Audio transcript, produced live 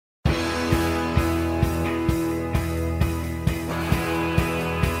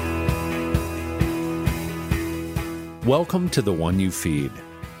Welcome to The One You Feed.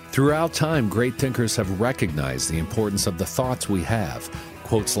 Throughout time, great thinkers have recognized the importance of the thoughts we have.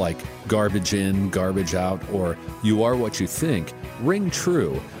 Quotes like garbage in, garbage out, or you are what you think ring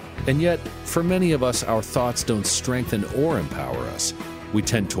true. And yet, for many of us, our thoughts don't strengthen or empower us. We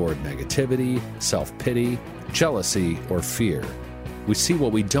tend toward negativity, self-pity, jealousy, or fear. We see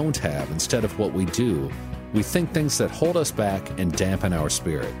what we don't have instead of what we do. We think things that hold us back and dampen our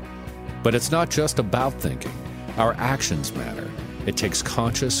spirit. But it's not just about thinking. Our actions matter. It takes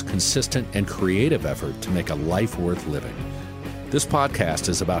conscious, consistent, and creative effort to make a life worth living. This podcast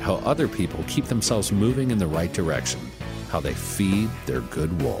is about how other people keep themselves moving in the right direction, how they feed their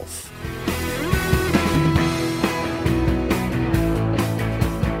good wolf.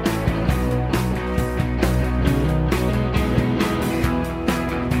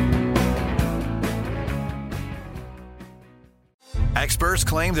 Experts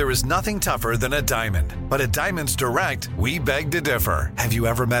claim there is nothing tougher than a diamond. But at Diamonds Direct, we beg to differ. Have you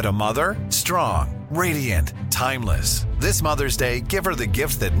ever met a mother? Strong, radiant, timeless. This Mother's Day, give her the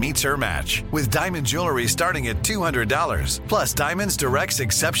gift that meets her match. With diamond jewelry starting at $200. Plus Diamonds Direct's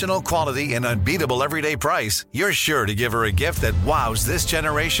exceptional quality and unbeatable everyday price, you're sure to give her a gift that wows this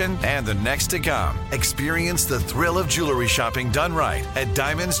generation and the next to come. Experience the thrill of jewelry shopping done right at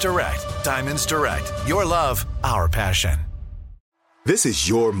Diamonds Direct. Diamonds Direct. Your love, our passion. This is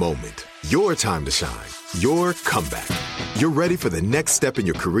your moment, your time to shine, your comeback. You're ready for the next step in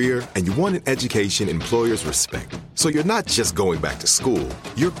your career, and you want an education employers respect. So you're not just going back to school,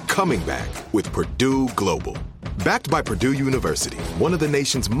 you're coming back with Purdue Global. Backed by Purdue University, one of the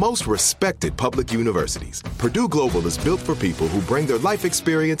nation's most respected public universities, Purdue Global is built for people who bring their life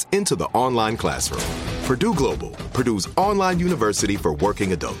experience into the online classroom. Purdue Global, Purdue's online university for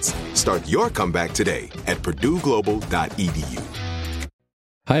working adults. Start your comeback today at purdueglobal.edu.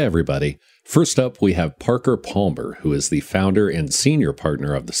 Hi, everybody. First up, we have Parker Palmer, who is the founder and senior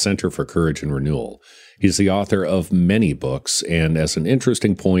partner of the Center for Courage and Renewal. He's the author of many books, and as an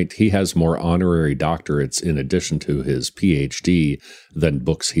interesting point, he has more honorary doctorates in addition to his PhD than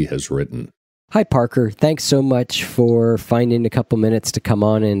books he has written. Hi, Parker. Thanks so much for finding a couple minutes to come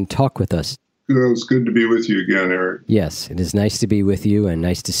on and talk with us. It's good to be with you again, Eric. Yes, it is nice to be with you and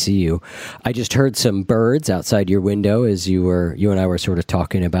nice to see you. I just heard some birds outside your window as you and I were sort of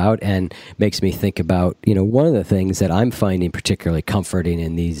talking about, and makes me think about, one of the things that I'm finding particularly comforting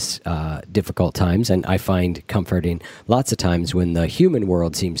in these difficult times, and I find comforting lots of times when the human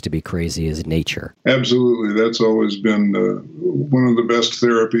world seems to be crazy, is nature. Absolutely. That's always been one of the best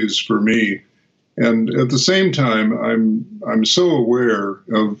therapies for me. And at the same time, I'm so aware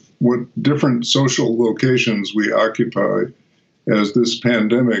of what different social locations we occupy as this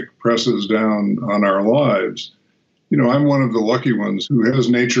pandemic presses down on our lives. I'm one of the lucky ones who has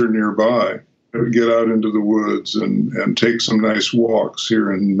nature nearby. I get out into the woods and take some nice walks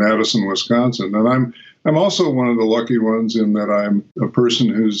here in Madison, Wisconsin. And I'm also one of the lucky ones in that I'm a person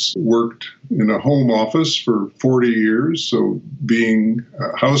who's worked in a home office for 40 years, so being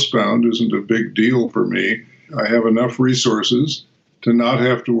housebound isn't a big deal for me. I have enough resources to not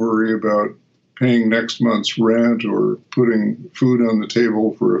have to worry about paying next month's rent or putting food on the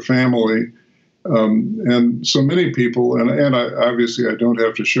table for a family. And so many people, and obviously I don't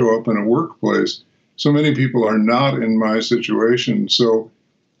have to show up in a workplace, so many people are not in my situation. So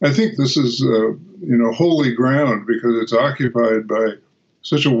I think this is, holy ground because it's occupied by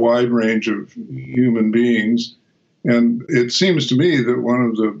such a wide range of human beings. And it seems to me that one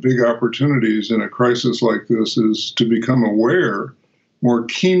of the big opportunities in a crisis like this is to become aware, more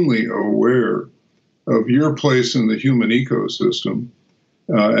keenly aware of your place in the human ecosystem.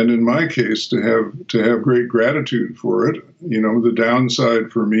 And in my case, to have great gratitude for it. The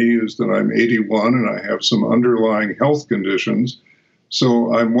downside for me is that I'm 81 and I have some underlying health conditions.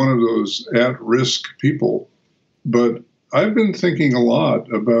 So I'm one of those at-risk people. But I've been thinking a lot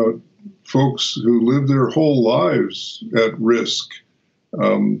about folks who live their whole lives at risk,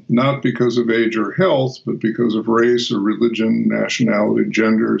 not because of age or health, but because of race or religion, nationality,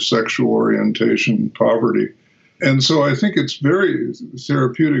 gender, sexual orientation, poverty. And so I think it's very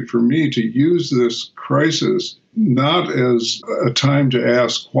therapeutic for me to use this crisis not as a time to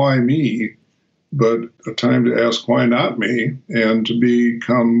ask why me, but a time to ask why not me, and to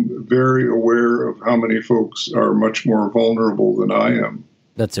become very aware of how many folks are much more vulnerable than I am.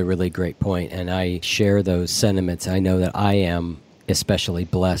 That's a really great point, and I share those sentiments. I know that I am especially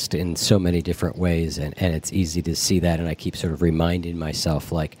blessed in so many different ways, and it's easy to see that, and I keep sort of reminding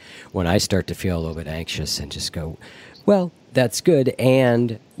myself, like, when I start to feel a little bit anxious and just go, well, That's good.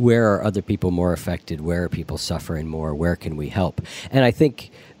 And where are other people more affected? Where are people suffering more? Where can we help? And I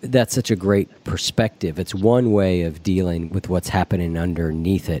think that's such a great perspective. It's one way of dealing with what's happening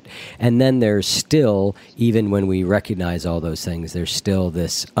underneath it. And then there's still, even when we recognize all those things, there's still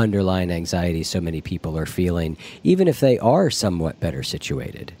this underlying anxiety so many people are feeling, even if they are somewhat better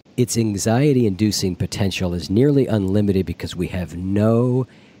situated. Its anxiety-inducing potential is nearly unlimited because we have no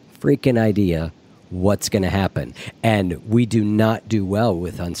freaking idea what's going to happen. And we do not do well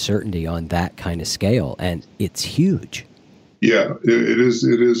with uncertainty on that kind of scale. And it's huge. Yeah, it is.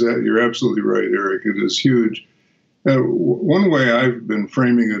 You're absolutely right, Eric. It is huge. One way I've been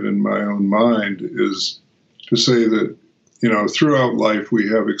framing it in my own mind is to say that, throughout life we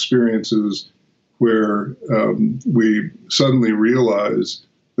have experiences where we suddenly realize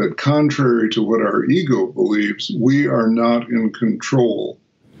that contrary to what our ego believes, we are not in control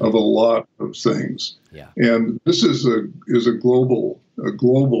of a lot of things. Yeah. And this is a global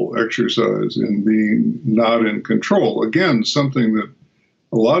exercise in being not in control. Again, something that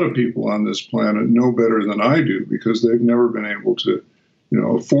a lot of people on this planet know better than I do because they've never been able to,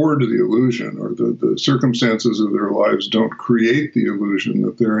 afford the illusion, or the circumstances of their lives don't create the illusion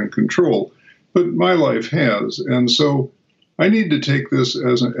that they're in control. But my life has. And so I need to take this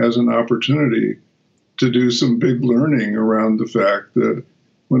as an opportunity to do some big learning around the fact that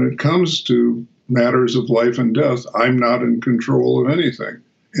when it comes to matters of life and death, I'm not in control of anything.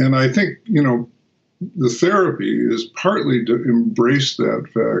 And I think, the therapy is partly to embrace that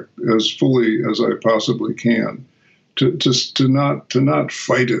fact as fully as I possibly can, to not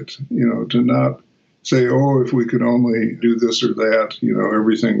fight it, to not say, oh, if we could only do this or that,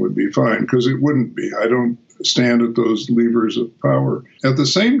 everything would be fine, because it wouldn't be. I don't stand at those levers of power. At the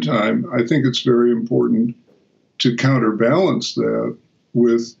same time, I think it's very important to counterbalance that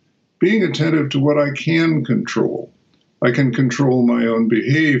with being attentive to what I can control. I can control my own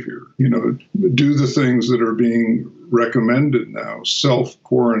behavior, do the things that are being recommended now,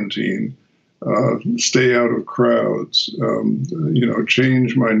 self-quarantine, stay out of crowds,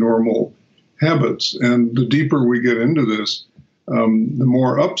 change my normal habits. And the deeper we get into this, the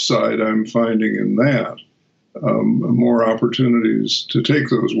more upside I'm finding in that, more opportunities to take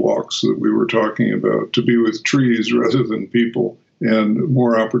those walks that we were talking about, to be with trees rather than people, and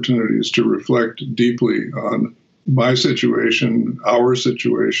more opportunities to reflect deeply on my situation, our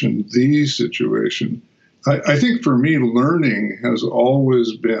situation, the situation. I think for me, learning has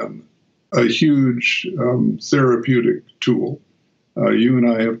always been a huge therapeutic tool. You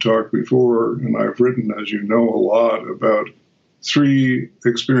and I have talked before, and I've written, as you know, a lot about 3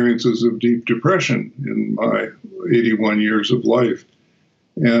 experiences of deep depression in my 81 years of life.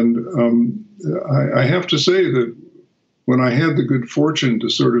 And I have to say that when I had the good fortune to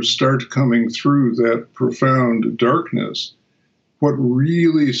sort of start coming through that profound darkness, what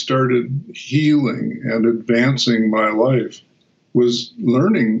really started healing and advancing my life was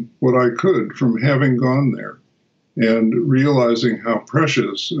learning what I could from having gone there and realizing how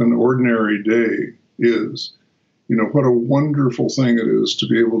precious an ordinary day is. What a wonderful thing it is to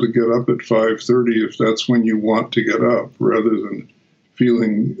be able to get up at 5:30 if that's when you want to get up, rather than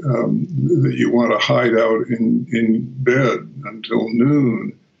feeling that you want to hide out in bed until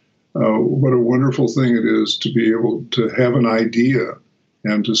noon. What a wonderful thing it is to be able to have an idea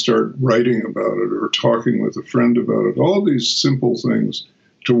and to start writing about it or talking with a friend about it. All these simple things,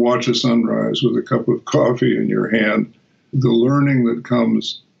 to watch a sunrise with a cup of coffee in your hand, the learning that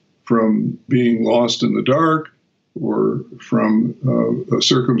comes from being lost in the dark or from a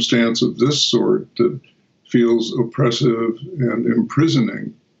circumstance of this sort that feels oppressive and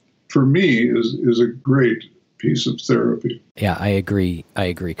imprisoning, for me is a great piece of therapy. Yeah, I agree. I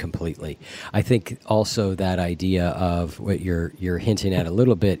agree completely. I think also that idea of what you're hinting at a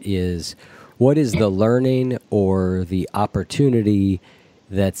little bit is, what is the learning or the opportunity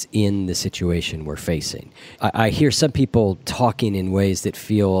that's in the situation we're facing? I hear some people talking in ways that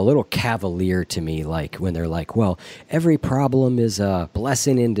feel a little cavalier to me, like when they're like, well, every problem is a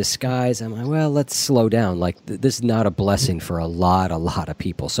blessing in disguise. I'm like, well, let's slow down. Like, this is not a blessing for a lot of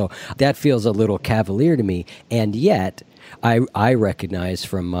people. So that feels a little cavalier to me. And yet, I recognize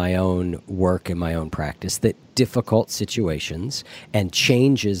from my own work and my own practice that difficult situations and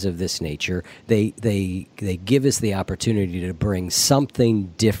changes of this nature, they give us the opportunity to bring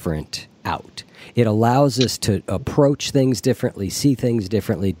something different out. It allows us to approach things differently, see things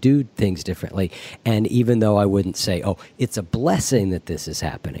differently, do things differently. And even though I wouldn't say, oh, it's a blessing that this is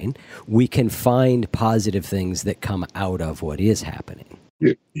happening, we can find positive things that come out of what is happening.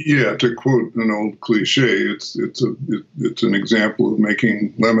 Yeah, to quote an old cliche, it's an example of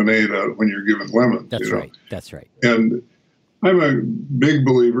making lemonade out when you're given lemons. That's right. That's right. And I'm a big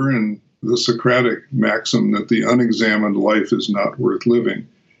believer in the Socratic maxim that the unexamined life is not worth living.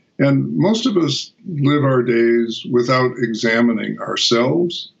 And most of us live our days without examining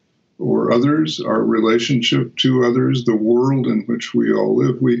ourselves or others, our relationship to others, the world in which we all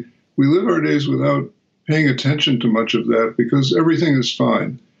live. We live our days without paying attention to much of that because everything is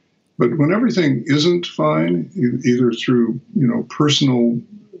fine. But when everything isn't fine, either through personal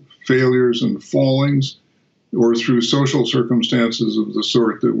failures and fallings, or through social circumstances of the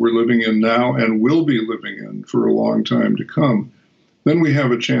sort that we're living in now and will be living in for a long time to come, then we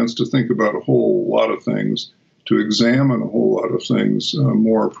have a chance to think about a whole lot of things, to examine a whole lot of things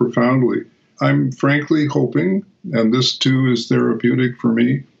more profoundly. I'm frankly hoping, and this too is therapeutic for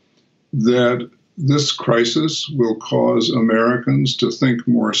me, that this crisis will cause Americans to think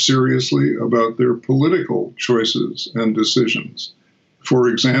more seriously about their political choices and decisions. For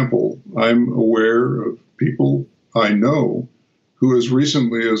example, I'm aware of people I know who, as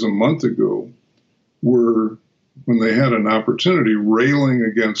recently as a month ago, were, when they had an opportunity, railing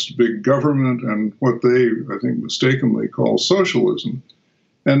against big government and what they, I think, mistakenly call socialism.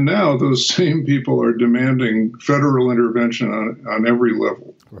 And now those same people are demanding federal intervention on every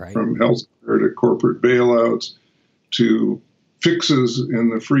level, right, from health care to corporate bailouts to fixes in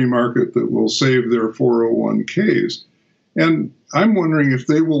the free market that will save their 401ks. And I'm wondering if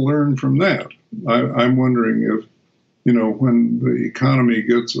they will learn from that. I'm wondering if, when the economy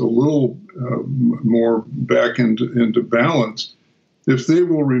gets a little more back into balance, if they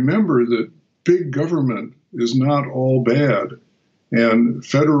will remember that big government is not all bad and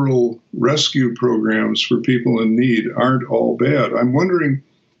federal rescue programs for people in need aren't all bad. I'm wondering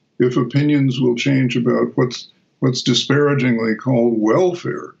if opinions will change about what's disparagingly called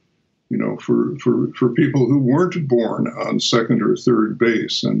welfare, for people who weren't born on second or third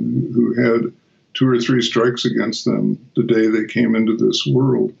base and who had 2 or 3 strikes against them the day they came into this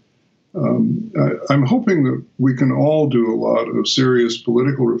world. I'm hoping that we can all do a lot of serious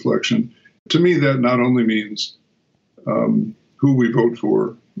political reflection. To me, that not only means who we vote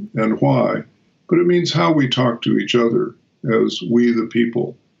for and why, but it means how we talk to each other as we the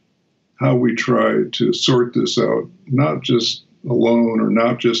people, how we try to sort this out, not just alone or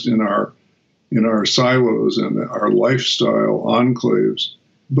not just in our silos and our lifestyle enclaves,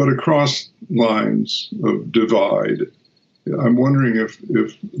 but across lines of divide. I'm wondering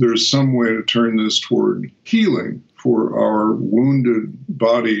if there's some way to turn this toward healing for our wounded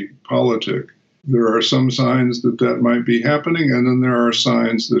body politic. There are some signs that might be happening, and then there are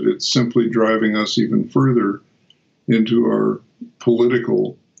signs that it's simply driving us even further into our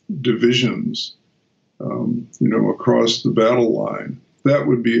political divisions, across the battle line. That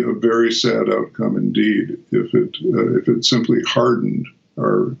would be a very sad outcome indeed if it simply hardened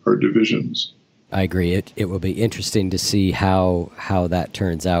our divisions. I agree. It will be interesting to see how that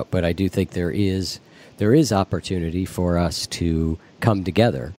turns out, but I do think there is opportunity for us to come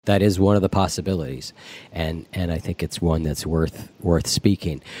together. That is one of the possibilities, and I think it's one that's worth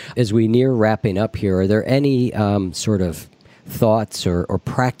speaking. As we near wrapping up here, are there any sort of thoughts or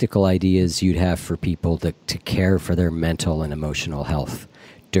practical ideas you'd have for people to care for their mental and emotional health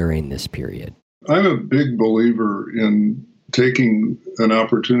during this period? I'm a big believer in taking an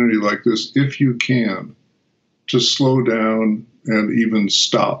opportunity like this, if you can, to slow down and even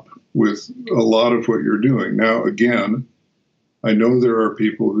stop with a lot of what you're doing. Now, again, I know there are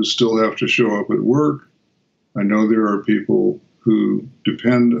people who still have to show up at work. I know there are people who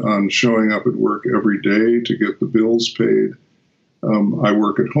depend on showing up at work every day to get the bills paid. I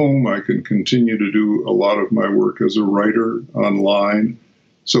work at home. I can continue to do a lot of my work as a writer online.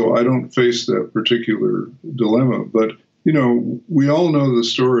 So I don't face that particular dilemma. But, we all know the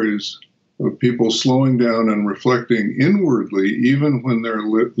stories of people slowing down and reflecting inwardly, even when they're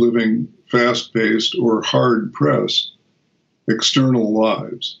living fast-paced or hard-pressed external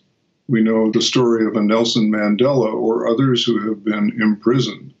lives. We know the story of a Nelson Mandela or others who have been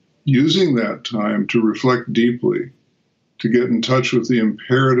imprisoned, using that time to reflect deeply, to get in touch with the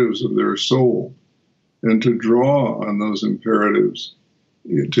imperatives of their soul, and to draw on those imperatives,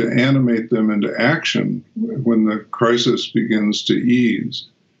 to animate them into action when the crisis begins to ease.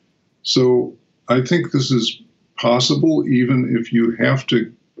 So I think this is possible even if you have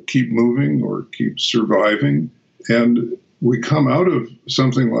to keep moving or keep surviving. And we come out of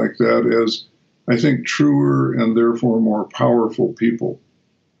something like that as, I think, truer and therefore more powerful people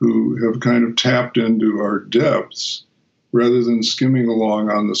who have kind of tapped into our depths rather than skimming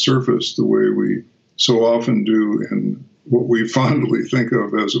along on the surface the way we so often do in what we fondly think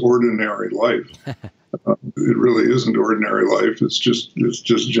of as ordinary life. It really isn't ordinary life. It's just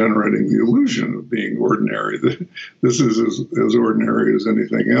generating the illusion of being ordinary. This is as ordinary as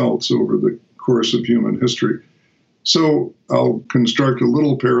anything else over the course of human history. So I'll construct a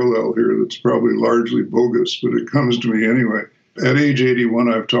little parallel here that's probably largely bogus, but it comes to me anyway. At age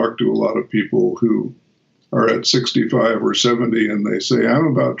 81, I've talked to a lot of people who are at 65 or 70, and they say, I'm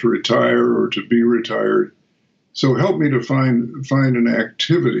about to retire or to be retired. So help me to find an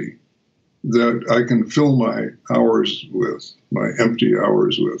activity that I can fill my hours with, my empty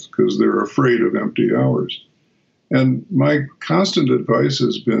hours with, because they're afraid of empty hours. And my constant advice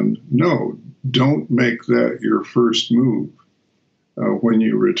has been, no, don't make that your first move when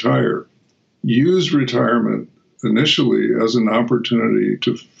you retire. Use retirement initially as an opportunity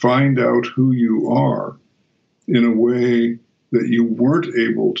to find out who you are in a way that you weren't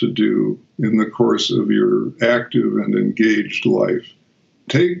able to do in the course of your active and engaged life.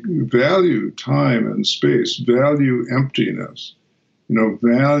 Value time and space, value emptiness,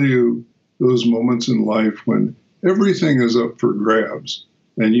 value those moments in life when everything is up for grabs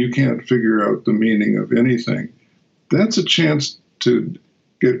and you can't figure out the meaning of anything. That's a chance to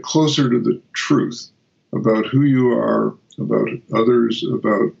get closer to the truth about who you are, about others,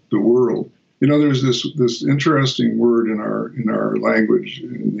 about the world. There's this interesting word in our language,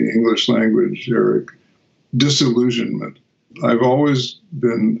 in the English language, Eric, disillusionment. I've always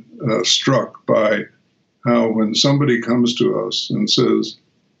been struck by how when somebody comes to us and says,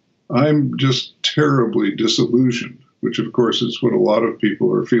 I'm just terribly disillusioned, which of course is what a lot of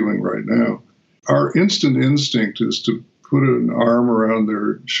people are feeling right now, our instant instinct is to put an arm around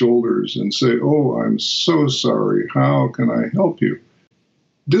their shoulders and say, oh, I'm so sorry. How can I help you?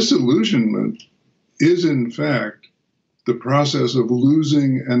 Disillusionment is, in fact, the process of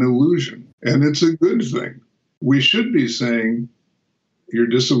losing an illusion, and it's a good thing. We should be saying, you're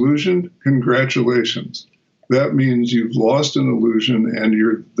disillusioned? Congratulations. That means you've lost an illusion and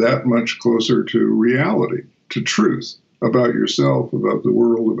you're that much closer to reality, to truth about yourself, about the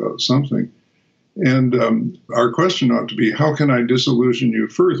world, about something. And our question ought to be, how can I disillusion you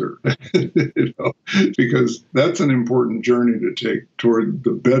further? Because that's an important journey to take toward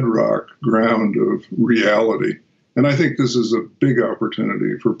the bedrock ground of reality. And I think this is a big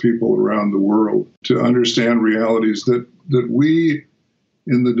opportunity for people around the world to understand realities that we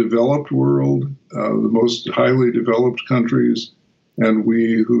in the developed world, the most highly developed countries, and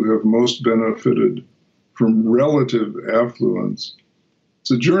we who have most benefited from relative affluence,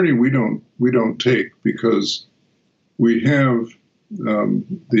 it's a journey we don't take because we have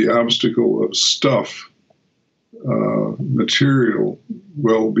the obstacle of stuff, material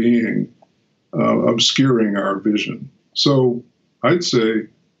well-being, obscuring our vision. So I'd say,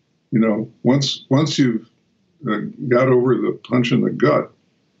 once you've got over the punch in the gut,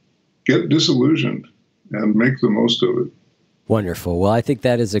 get disillusioned and make the most of it. Wonderful. Well, I think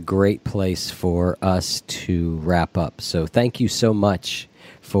that is a great place for us to wrap up. So thank you so much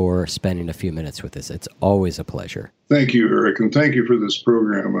for spending a few minutes with us. It's always a pleasure. Thank you, Eric, and thank you for this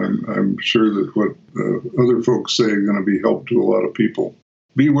program. I'm sure that what other folks say are going to be help to a lot of people.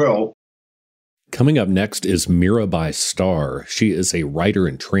 Be well. Coming up next is Mirabai Starr. She is a writer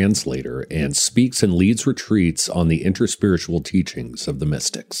and translator and speaks and leads retreats on the interspiritual teachings of the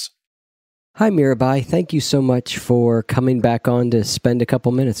mystics. Hi, Mirabai. Thank you so much for coming back on to spend a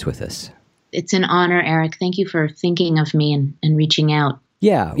couple minutes with us. It's an honor, Eric. Thank you for thinking of me and reaching out.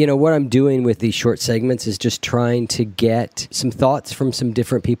 Yeah, what I'm doing with these short segments is just trying to get some thoughts from some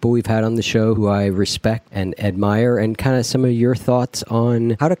different people we've had on the show who I respect and admire, and kind of some of your thoughts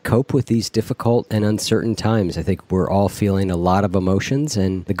on how to cope with these difficult and uncertain times. I think we're all feeling a lot of emotions,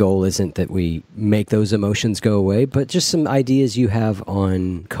 and the goal isn't that we make those emotions go away, but just some ideas you have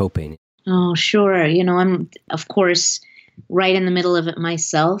on coping. Oh, sure. I'm, of course, right in the middle of it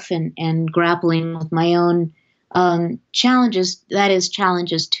myself and grappling with my own challenges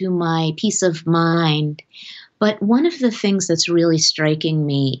to my peace of mind. But one of the things that's really striking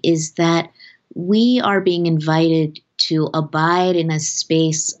me is that we are being invited to abide in a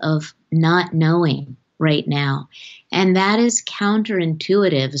space of not knowing right now. And that is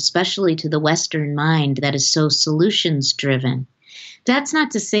counterintuitive, especially to the Western mind that is so solutions driven. That's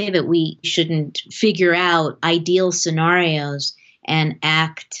not to say that we shouldn't figure out ideal scenarios and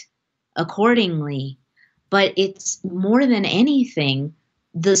act accordingly. But it's more than anything,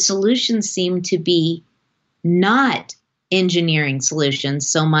 the solutions seem to be not engineering solutions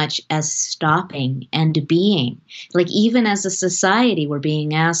so much as stopping and being. Like even as a society, we're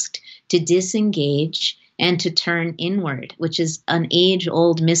being asked to disengage and to turn inward, which is an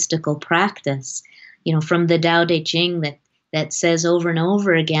age-old mystical practice, from the Tao Te Ching that says over and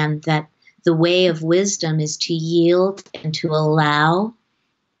over again that the way of wisdom is to yield and to allow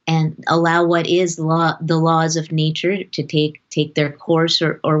what is the laws of nature to take their course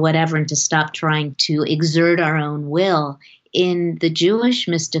or whatever, and to stop trying to exert our own will. In the Jewish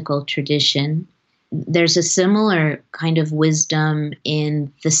mystical tradition, there's a similar kind of wisdom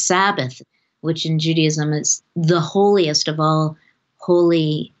in the Sabbath, which in Judaism is the holiest of all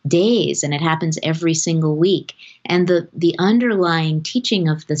holy days, and it happens every single week. And the underlying teaching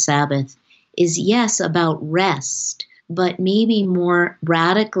of the Sabbath is, yes, about rest, but maybe more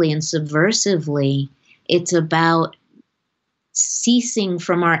radically and subversively, it's about ceasing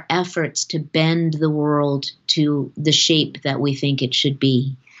from our efforts to bend the world to the shape that we think it should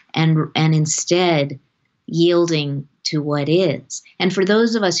be, and instead yielding to what is. And for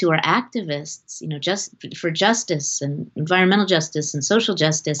those of us who are activists, just for justice and environmental justice and social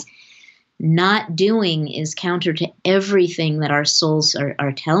justice, not doing is counter to everything that our souls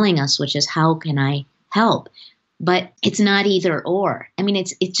are telling us, which is, how can I help? But it's not either or. I mean,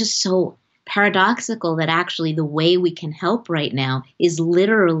 it's just so paradoxical that actually the way we can help right now is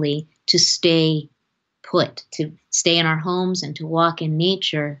literally to stay put, to stay in our homes and to walk in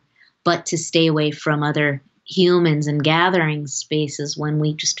nature, but to stay away from other humans and gathering spaces when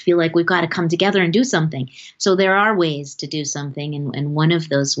we just feel like we've got to come together and do something. So there are ways to do something, and one of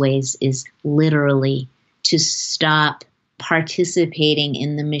those ways is literally to stop participating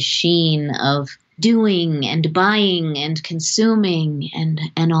in the machine of doing and buying and consuming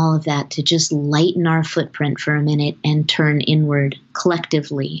and all of that, to just lighten our footprint for a minute and turn inward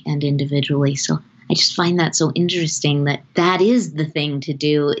collectively and individually. So I just find that so interesting that is the thing to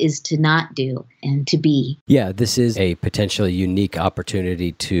do, is to not do and to be. Yeah, this is a potentially unique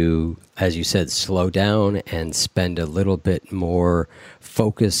opportunity to, as you said, slow down and spend a little bit more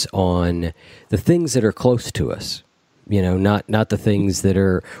focus on the things that are close to us. Not the things that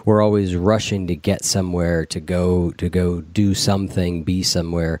we're always rushing to get somewhere, to go do something, be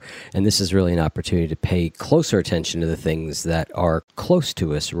somewhere. And this is really an opportunity to pay closer attention to the things that are close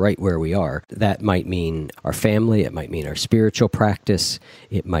to us right where we are. That might mean our family, it might mean our spiritual practice,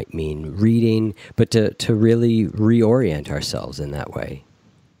 it might mean reading, but to really reorient ourselves in that way.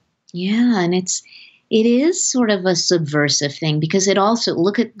 Yeah, and it is sort of a subversive thing, because it also,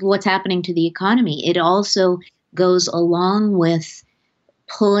 look at what's happening to the economy. It also goes along with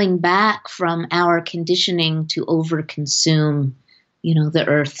pulling back from our conditioning to overconsume, the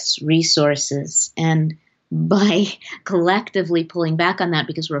Earth's resources. And by collectively pulling back on that,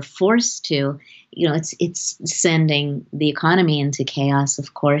 because we're forced to, it's sending the economy into chaos,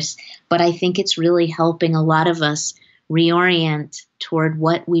 of course. But I think it's really helping a lot of us reorient toward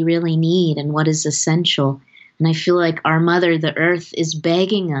what we really need and what is essential. And I feel like our mother, the Earth, is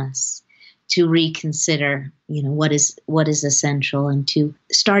begging us to reconsider, what is essential, and to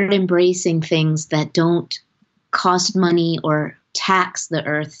start embracing things that don't cost money or tax the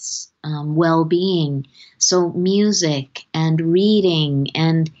Earth's well-being. So music and reading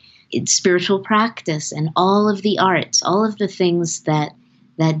and spiritual practice and all of the arts, all of the things that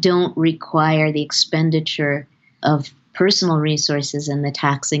don't require the expenditure of personal resources and the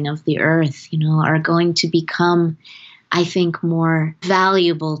taxing of the Earth, are going to become, I think, more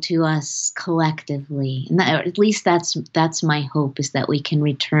valuable to us collectively. And at least that's my hope, is that we can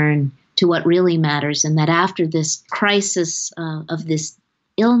return to what really matters, and that after this crisis of this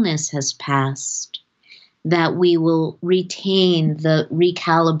illness has passed, that we will retain the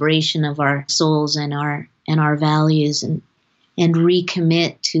recalibration of our souls and our values, and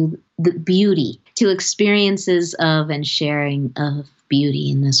recommit to the beauty, to experiences of and sharing of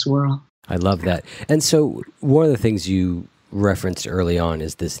beauty in this world. I love that. And so one of the things you referenced early on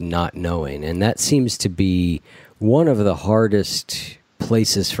is this not knowing, and that seems to be one of the hardest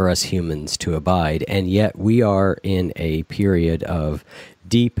places for us humans to abide, and yet we are in a period of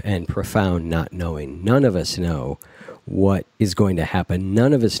deep and profound not knowing. None of us know what is going to happen.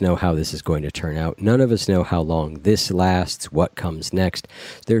 None of us know how this is going to turn out. None of us know how long this lasts, what comes next.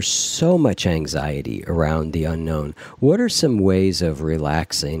 There's so much anxiety around the unknown. What are some ways of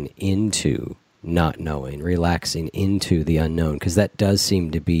relaxing into not knowing, relaxing into the unknown? Because that does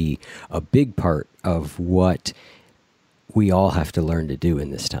seem to be a big part of what we all have to learn to do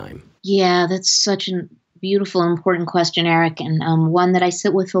in this time. Yeah, that's such a beautiful, important question, Eric, and one that I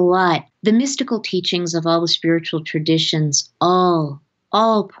sit with a lot. The mystical teachings of all the spiritual traditions all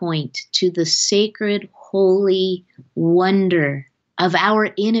point to the sacred, holy wonder of our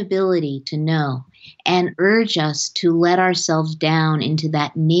inability to know, and urge us to let ourselves down into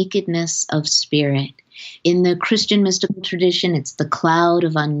that nakedness of spirit. In the Christian mystical tradition, it's the cloud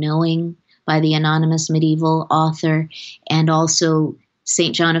of unknowing by the anonymous medieval author, and also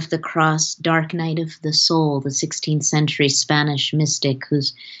St. John of the Cross, Dark Night of the Soul, the 16th century Spanish mystic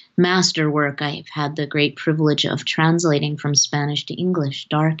whose masterwork I've had the great privilege of translating from Spanish to English,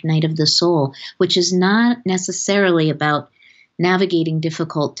 Dark Night of the Soul, which is not necessarily about navigating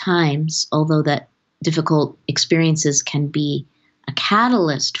difficult times, although that difficult experiences can be a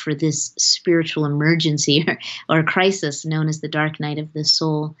catalyst for this spiritual emergency or crisis known as the Dark Night of the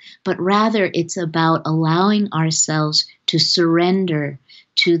Soul, but rather it's about allowing ourselves to surrender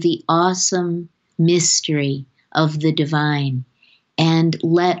to the awesome mystery of the divine and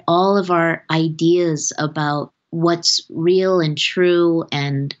let all of our ideas about what's real and true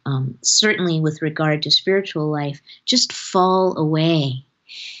and certainly with regard to spiritual life just fall away.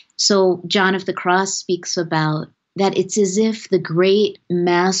 So John of the Cross speaks about that it's as if the great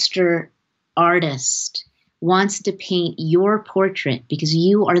master artist wants to paint your portrait because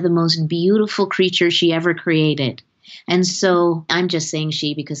you are the most beautiful creature she ever created. And so I'm just saying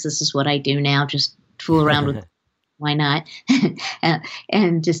she because this is what I do now, just fool around with why not?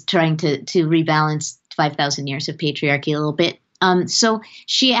 and just trying to rebalance 5,000 years of patriarchy a little bit. So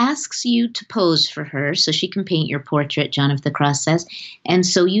she asks you to pose for her so she can paint your portrait, John of the Cross says. And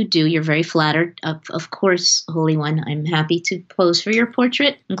so you do. You're very flattered. Of course, Holy One, I'm happy to pose for your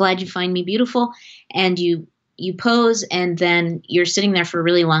portrait. I'm glad you find me beautiful. And you pose, and then you're sitting there for a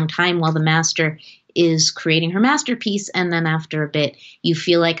really long time while the master is creating her masterpiece. And then after a bit, you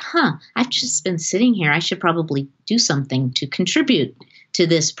feel like, I've just been sitting here. I should probably do something to contribute to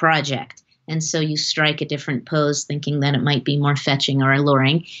this project. And so you strike a different pose thinking that it might be more fetching or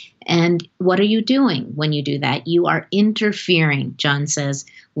alluring. And what are you doing when you do that? You are interfering, John says,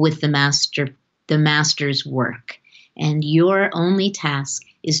 with the master's work. And your only task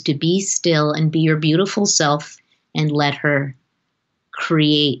is to be still and be your beautiful self and let her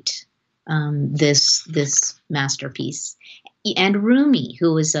create this masterpiece. And Rumi,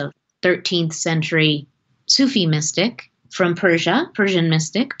 who was a 13th century Sufi mystic from Persian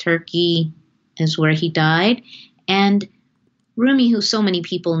mystic, Turkey is where he died. And Rumi, who so many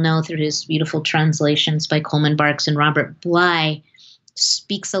people know through his beautiful translations by Coleman Barks and Robert Bly,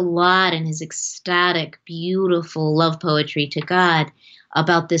 speaks a lot in his ecstatic, beautiful love poetry to God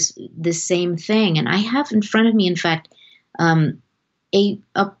about this same thing. And I have in front of me, in fact, a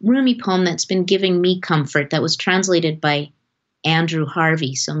Rumi poem that's been giving me comfort that was translated by Andrew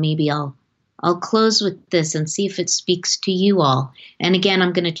Harvey. So maybe I'll close with this and see if it speaks to you all. And again,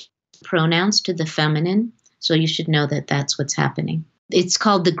 I'm going to pronouns to the feminine, so you should know that that's what's happening. It's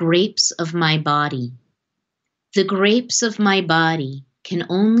called The Grapes of My Body. The grapes of my body can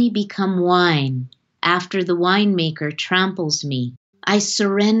only become wine after the winemaker tramples me. I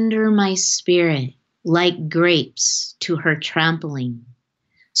surrender my spirit like grapes to her trampling,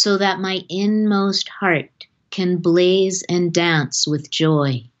 so that my inmost heart can blaze and dance with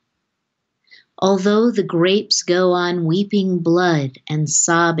joy. Although the grapes go on weeping blood and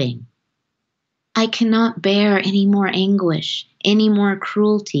sobbing, I cannot bear any more anguish, any more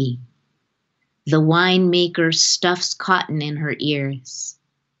cruelty. The winemaker stuffs cotton in her ears.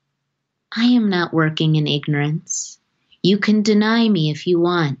 I am not working in ignorance. You can deny me if you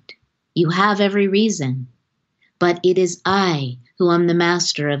want. You have every reason. But it is I who am the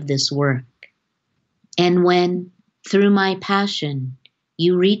master of this work. And when, through my passion,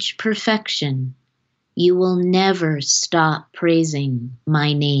 you reach perfection, you will never stop praising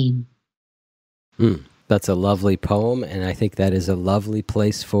my name. That's a lovely poem, and I think that is a lovely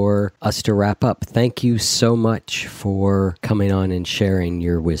place for us to wrap up. Thank you so much for coming on and sharing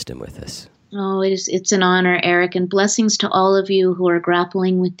your wisdom with us. Oh, it's an honor, Eric, and blessings to all of you who are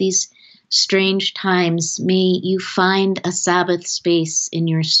grappling with these strange times. May you find a Sabbath space in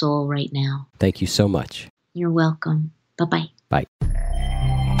your soul right now. Thank you so much. You're welcome. Bye-bye. Bye.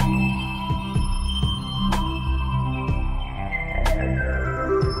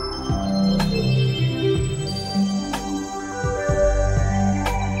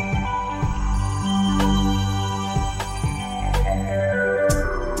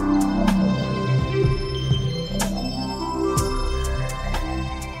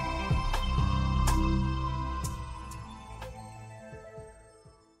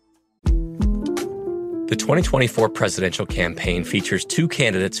 The 2024 presidential campaign features two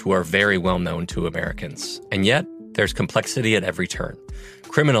candidates who are very well known to Americans. And yet, there's complexity at every turn.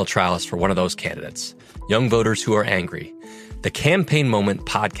 Criminal trials for one of those candidates. Young voters who are angry. The Campaign Moment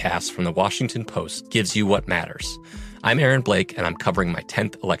podcast from the Washington Post gives you what matters. I'm Aaron Blake, and I'm covering my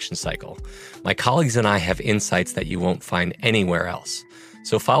 10th election cycle. My colleagues and I have insights that you won't find anywhere else.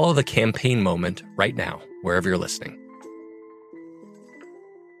 So follow The Campaign Moment right now, wherever you're listening.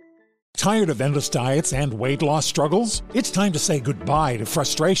 Tired of endless diets and weight loss struggles? It's time to say goodbye to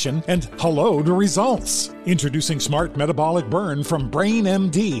frustration and hello to results. Introducing Smart Metabolic Burn from Brain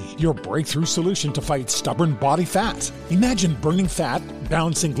MD, your breakthrough solution to fight stubborn body fat. Imagine burning fat,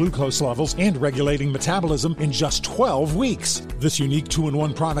 balancing glucose levels, and regulating metabolism in just 12 weeks. This unique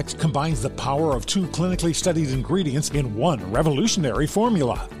 2-in-1 product combines the power of 2 clinically studied ingredients in one revolutionary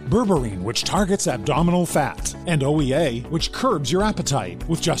formula. Berberine, which targets abdominal fat, and OEA, which curbs your appetite.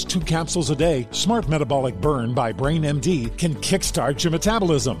 With just 2 capsules a day, Smart Metabolic Burn by Brain MD can kickstart your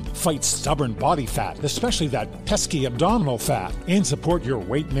metabolism, fight stubborn body fat, especially that pesky abdominal fat, and support your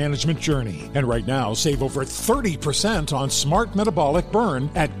weight management journey. And right now, save over 30% on Smart Metabolic Burn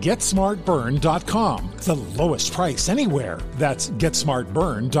at GetSmartBurn.com. The lowest price anywhere. That's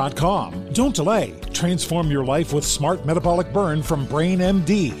GetSmartBurn.com. Don't delay. Transform your life with Smart Metabolic Burn from Brain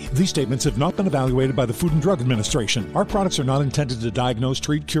MD. These statements have not been evaluated by the Food and Drug Administration. Our products are not intended to diagnose,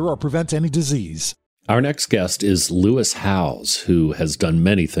 treat, cure, or prevent any disease. Our next guest is Lewis Howes, who has done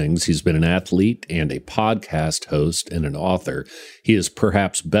many things. He's been an athlete and a podcast host and an author. He is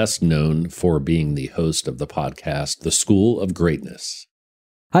perhaps best known for being the host of the podcast, The School of Greatness.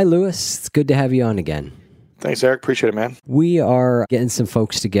 Hi, Lewis. It's good to have you on again. Thanks, Eric. Appreciate it, man. We are getting some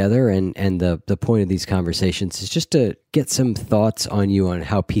folks together, and the point of these conversations is just to get some thoughts on you on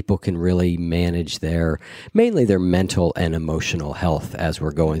how people can really manage mainly their mental and emotional health as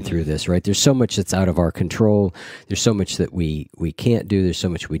we're going through this, right? There's so much that's out of our control. There's so much that we can't do. There's so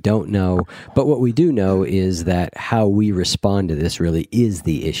much we don't know. But what we do know is that how we respond to this really is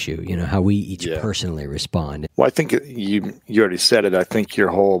the issue, how we each personally respond. Well, I think you already said it. I think your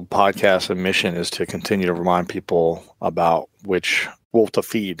whole podcast and mission is to continue to remind people about which wolf to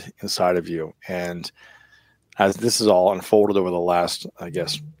feed inside of you. And as this has all unfolded over the last,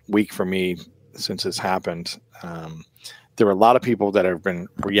 week for me since it's happened, there are a lot of people that have been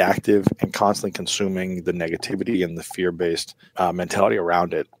reactive and constantly consuming the negativity and the fear-based mentality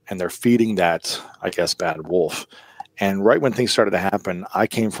around it. And they're feeding that, bad wolf. And right when things started to happen, I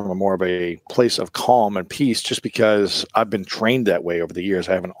came from more of a place of calm and peace just because I've been trained that way over the years.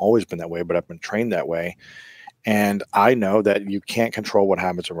 I haven't always been that way, but I've been trained that way. And I know that you can't control what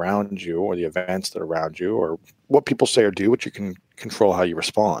happens around you or the events that are around you or what people say or do, but you can control how you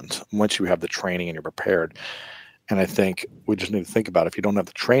respond once you have the training and you're prepared. And I think we just need to think about if you don't have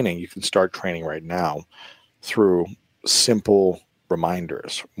the training, you can start training right now through simple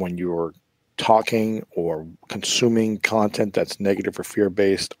reminders. When you're talking or consuming content that's negative or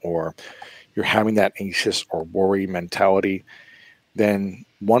fear-based, or you're having that anxious or worry mentality, then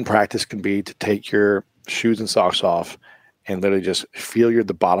one practice can be to take your shoes and socks off and literally just feel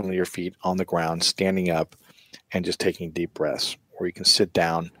the bottom of your feet on the ground, standing up and just taking deep breaths. Or you can sit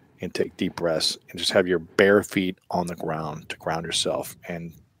down and take deep breaths and just have your bare feet on the ground to ground yourself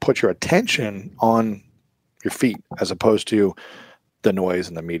and put your attention on your feet as opposed to the noise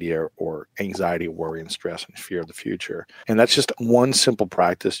and the media or anxiety, worry, and stress and fear of the future. And that's just one simple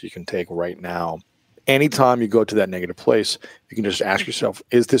practice you can take right now. Anytime you go to that negative place, you can just ask yourself,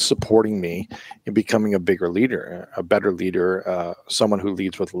 is this supporting me in becoming a bigger leader, a better leader, someone who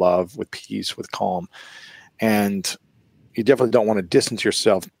leads with love, with peace, with calm? And you definitely don't want to distance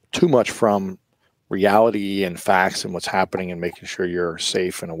yourself too much from reality and facts and what's happening and making sure you're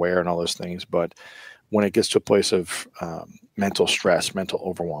safe and aware and all those things. But when it gets to a place of mental stress, mental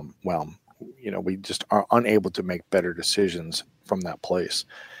overwhelm, we just are unable to make better decisions from that place.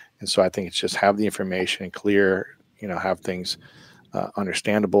 And so I think it's just have the information clear, have things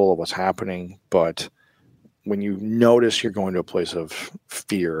understandable of what's happening. But when you notice you're going to a place of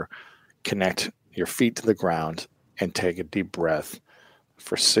fear, connect your feet to the ground and take a deep breath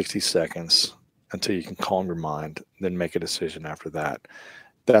for 60 seconds until you can calm your mind, then make a decision after that.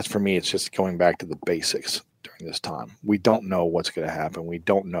 That's for me, it's just going back to the basics during this time. We don't know what's going to happen. We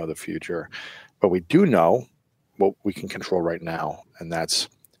don't know the future, but we do know what we can control right now. And that's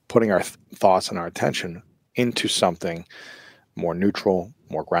putting our thoughts and our attention into something more neutral,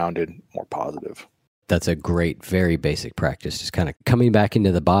 more grounded, more positive. That's a great, very basic practice. Just kind of coming back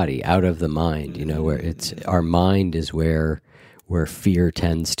into the body, out of the mind, where it's our mind is where fear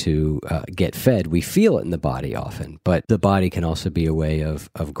tends to get fed. We feel it in the body often, but the body can also be a way of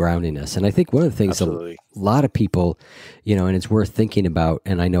grounding us. And I think one of the things a lot of people, and it's worth thinking about,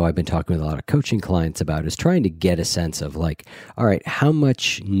 and I know I've been talking with a lot of coaching clients about, is trying to get a sense of all right, how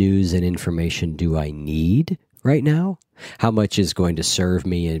much news and information do I need right now? How much is going to serve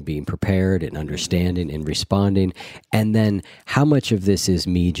me in being prepared and understanding and responding? And then how much of this is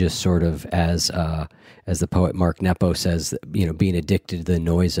me just sort of as the poet Mark Nepo says, being addicted to the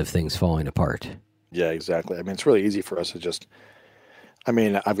noise of things falling apart? Yeah, exactly. I mean, it's really easy for us to just I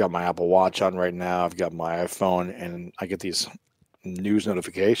mean, I've got my Apple Watch on right now. I've got my iPhone, and I get these news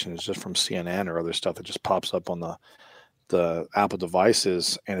notifications just from CNN or other stuff that just pops up on the Apple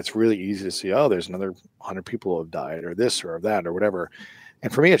devices, and it's really easy to see, oh, there's another 100 people who have died, or this or that or whatever.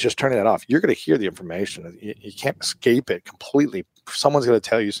 And for me, it's just turning that off. You're going to hear the information. You can't escape it completely. Someone's going to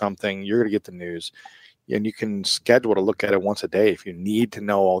tell you something. You're going to get the news, and you can schedule to look at it once a day if you need to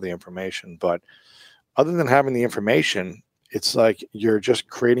know all the information. But other than having the information, it's like you're just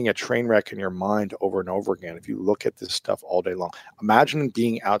creating a train wreck in your mind over and over again. If you look at this stuff all day long, imagine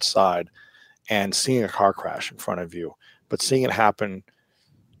being outside and seeing a car crash in front of you, but seeing it happen,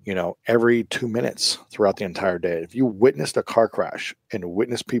 every 2 minutes throughout the entire day. If you witnessed a car crash and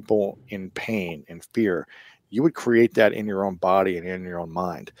witnessed people in pain and fear, you would create that in your own body and in your own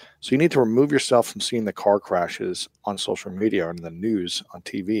mind. So you need to remove yourself from seeing the car crashes on social media or in the news on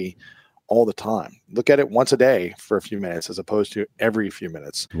TV all the time. Look at it once a day for a few minutes as opposed to every few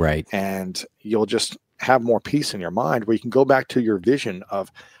minutes. Right. And you'll just have more peace in your mind where you can go back to your vision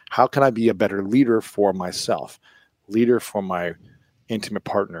of how can I be a better leader for myself, leader for my intimate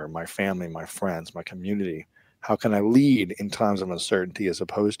partner, my family, my friends, my community. How can I lead in times of uncertainty as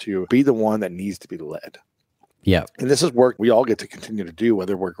opposed to be the one that needs to be led? Yeah. And this is work we all get to continue to do,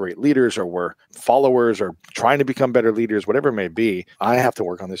 whether we're great leaders or we're followers or trying to become better leaders, whatever it may be. I have to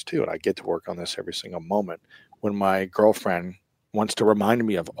work on this too. And I get to work on this every single moment. When my girlfriend wants to remind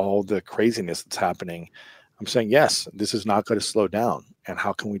me of all the craziness that's happening, I'm saying, yes, this is not going to slow down. And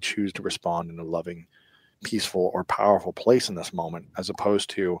how can we choose to respond in a loving, peaceful, or powerful place in this moment, as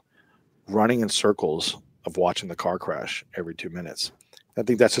opposed to running in circles of watching the car crash every 2 minutes? I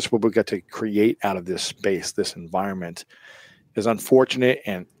think that's just what we got to create out of this space, this environment. As unfortunate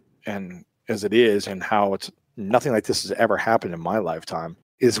and as it is, and how it's nothing like this has ever happened in my lifetime.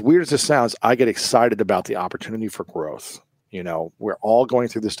 As weird as this sounds, I get excited about the opportunity for growth. We're all going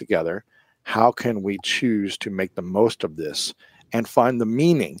through this together. How can we choose to make the most of this and find the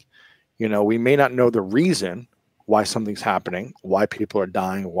meaning? We may not know the reason why something's happening, why people are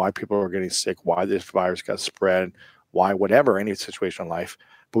dying, why people are getting sick, why this virus got spread, why whatever, any situation in life,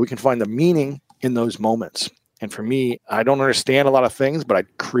 but we can find the meaning in those moments. And for me, I don't understand a lot of things, but I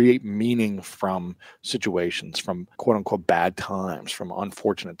create meaning from situations, from quote unquote bad times, from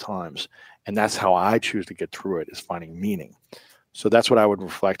unfortunate times. And that's how I choose to get through it, is finding meaning. So that's what I would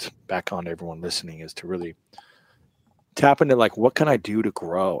reflect back on to everyone listening, is to really tap into what can I do to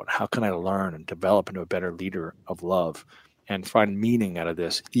grow, and how can I learn and develop into a better leader of love and find meaning out of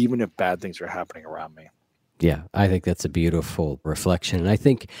this, even if bad things are happening around me. Yeah, I think that's a beautiful reflection. And I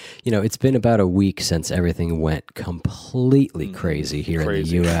think, it's been about a week since everything went completely crazy here in the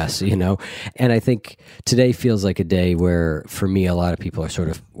U.S., and I think today feels like a day where, for me, a lot of people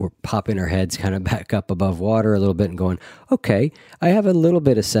are we're popping our heads kind of back up above water a little bit and going, okay, I have a little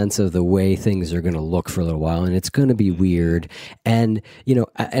bit of sense of the way things are going to look for a little while, and it's going to be weird. And,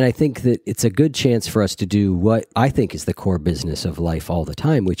 and I think that it's a good chance for us to do what I think is the core business of life all the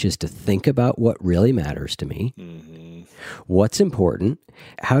time, which is to think about what really matters to me. What's important?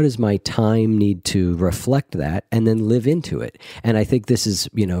 How does my time need to reflect that, and then live into it? And I think this is,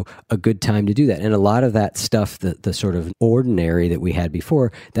 a good time to do that. And a lot of that stuff, the sort of ordinary that we had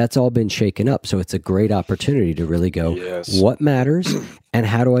before, that's all been shaken up. So it's a great opportunity to really go, yes, what matters, and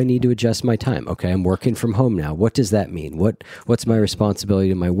how do I need to adjust my time? Okay, I'm working from home now. What does that mean? What's my responsibility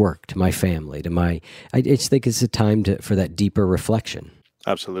to my work, to my family, I just think it's a time for that deeper reflection.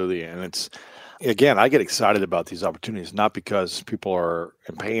 Absolutely. And again, I get excited about these opportunities, not because people are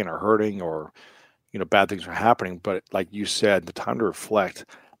in pain or hurting or, bad things are happening, but like you said, the time to reflect.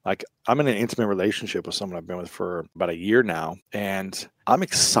 I'm in an intimate relationship with someone I've been with for about a year now, and I'm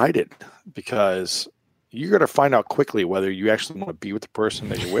excited because you're going to find out quickly whether you actually want to be with the person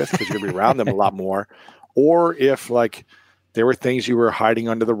that you're with, because you're going to be around them a lot more, or if there were things you were hiding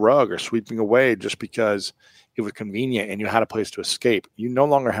under the rug or sweeping away just because it was convenient and you had a place to escape. You no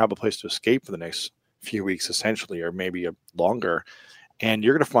longer have a place to escape for the next few weeks, essentially, or maybe longer. And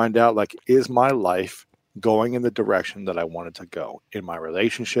you're going to find out, is my life going in the direction that I wanted to go in my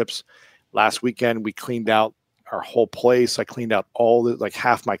relationships? Last weekend, we cleaned out our whole place. I cleaned out all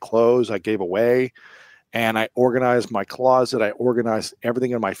half my clothes I gave away, and I organized my closet. I organized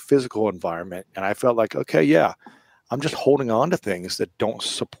everything in my physical environment. And I felt okay, yeah, I'm just holding on to things that don't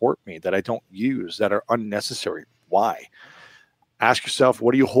support me, that I don't use, that are unnecessary. Why? Ask yourself,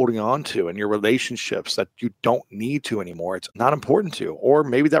 what are you holding on to in your relationships that you don't need to anymore? It's not important to, or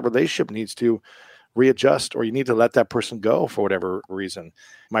maybe that relationship needs to readjust, or you need to let that person go for whatever reason.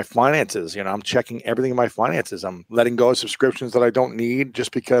 My finances, I'm checking everything in my finances. I'm letting go of subscriptions that I don't need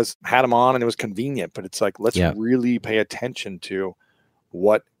just because I had them on and it was convenient. But it's let's really pay attention to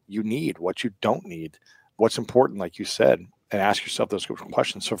what you need, what you don't need, what's important, like you said, and ask yourself those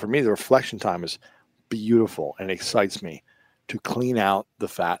questions. So for me, the reflection time is beautiful and excites me to clean out the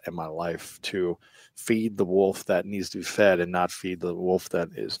fat in my life, to feed the wolf that needs to be fed and not feed the wolf that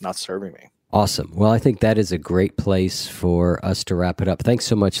is not serving me. Awesome. Well, I think that is a great place for us to wrap it up. Thanks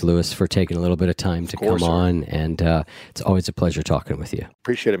so much, Lewis, for taking a little bit of time to come on. And it's always a pleasure talking with you.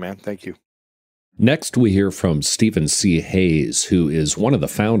 Appreciate it, man. Thank you. Next, we hear from Stephen C. Hayes, who is one of the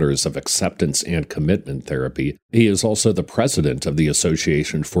founders of Acceptance and Commitment Therapy. He is also the president of the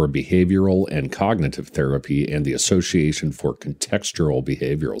Association for Behavioral and Cognitive Therapy and the Association for Contextual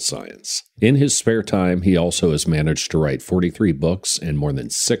Behavioral Science. In his spare time, he also has managed to write 43 books and more than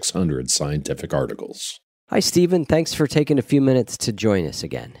 600 scientific articles. Hi, Stephen. Thanks for taking a few minutes to join us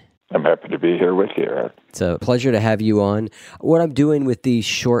again. I'm happy to be here with you, Eric. It's a pleasure to have you on. What I'm doing with these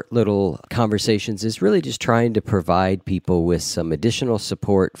short little conversations is really just trying to provide people with some additional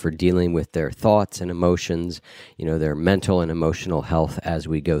support for dealing with their thoughts and emotions, their mental and emotional health as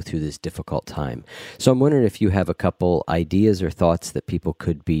we go through this difficult time. So I'm wondering if you have a couple ideas or thoughts that people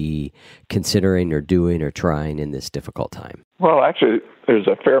could be considering or doing or trying in this difficult time. Well, actually, there's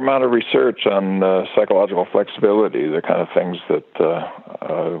a fair amount of research on psychological flexibility, the kind of things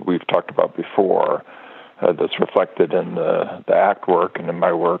that we've talked about before, that's reflected in the ACT work and in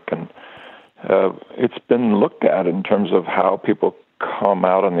my work. And it's been looked at in terms of how people come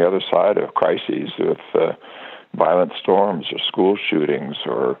out on the other side of crises with violent storms or school shootings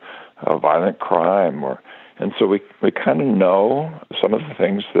or violent crime. And so we kind of know some of the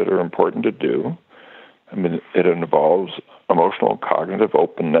things that are important to do. I mean, it involves emotional and cognitive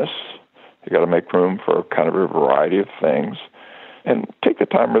openness. You got to make room for kind of a variety of things. And take the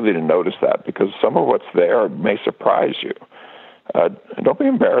time really to notice that, because some of what's there may surprise you. Don't be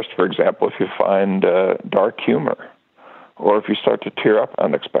embarrassed, for example, if you find dark humor, or if you start to tear up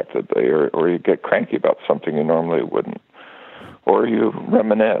unexpectedly, or you get cranky about something you normally wouldn't, or you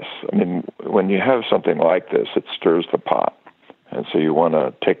reminisce. I mean, when you have something like this, it stirs the pot. And so you want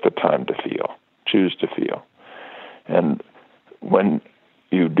to take the time to feel, choose to feel. And when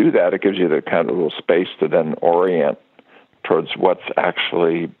you do that, it gives you the kind of little space to then orient towards what's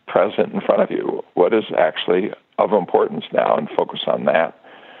actually present in front of you, what is actually of importance now, and focus on that.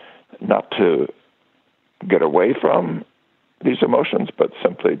 Not to get away from these emotions, but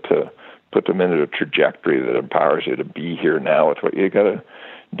simply to put them into a trajectory that empowers you to be here now with what you got to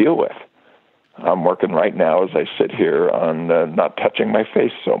deal with. I'm working right now as I sit here on not touching my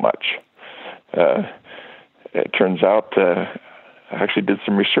face so much. It turns out I actually did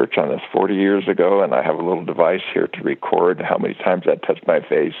some research on this 40 years ago, and I have a little device here to record how many times I touched my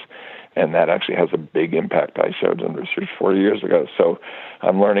face, and that actually has a big impact. I showed in research 40 years ago. So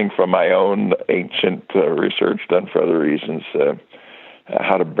I'm learning from my own ancient research done for other reasons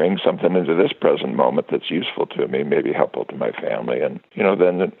how to bring something into this present moment that's useful to me, maybe helpful to my family. And,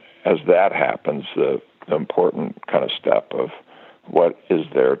 then as that happens, the important kind of step of what is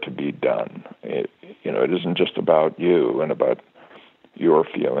there to be done. It isn't just about you and about your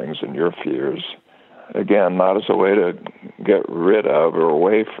feelings and your fears. Again, not as a way to get rid of or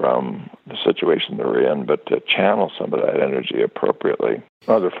away from the situation they're in, but to channel some of that energy appropriately.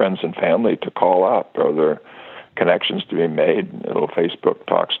 Are there friends and family to call up? Are there connections to be made, little Facebook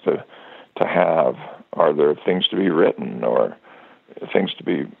talks to have? Are there things to be written or things to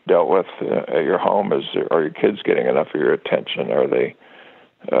be dealt with at your home? Are your kids getting enough of your attention? Are they,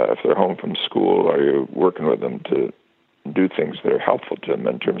 if they're home from school, are you working with them to do things that are helpful to them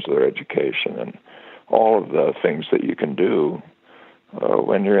in terms of their education, and all of the things that you can do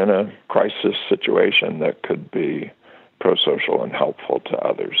when you're in a crisis situation that could be pro-social and helpful to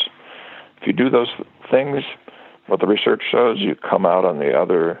others. If you do those things, what the research shows, you come out on the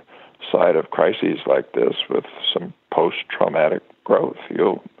other side of crises like this with some post-traumatic growth.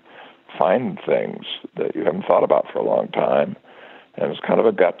 You'll find things that you haven't thought about for a long time, and it's kind of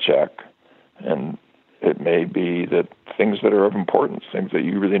a gut check. And it may be that things that are of importance, things that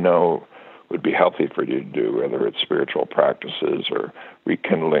you really know would be healthy for you to do, whether it's spiritual practices or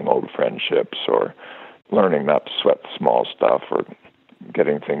rekindling old friendships or learning not to sweat small stuff or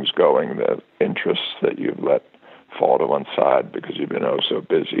getting things going, the interests that you've let fall to one side because you've been so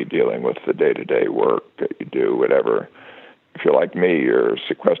busy dealing with the day-to-day work that you do, whatever. If you're like me, you're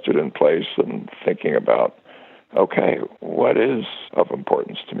sequestered in place and thinking about, okay, what is of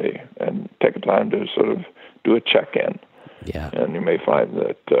importance to me? And take a time to sort of do a check-in. Yeah. And you may find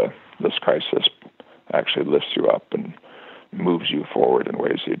that this crisis actually lifts you up and moves you forward in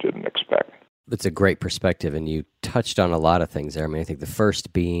ways you didn't expect. That's a great perspective, and you touched on a lot of things there. I mean, I think the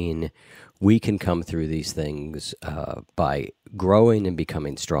first being we can come through these things by growing and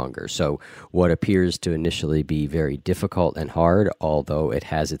becoming stronger. So what appears to initially be very difficult and hard, although it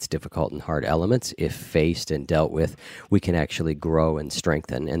has its difficult and hard elements, if faced and dealt with, we can actually grow and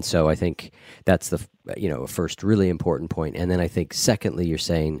strengthen. And so I think that's the first really important point. And then I think secondly, you're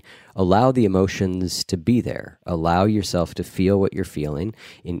saying allow the emotions to be there. Allow yourself to feel what you're feeling.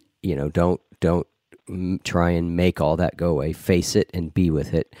 Don't try and make all that go away. Face it and be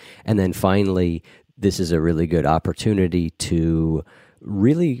with it. And then finally, this is a really good opportunity to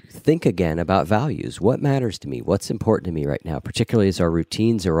really think again about values. What matters to me? What's important to me right now? Particularly as our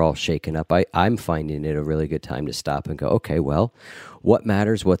routines are all shaken up, I'm finding it a really good time to stop and go, okay, well, what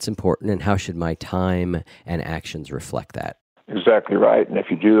matters? What's important? And how should my time and actions reflect that? Exactly right. And if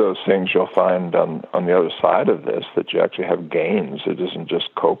you do those things, you'll find on the other side of this that you actually have gains. It isn't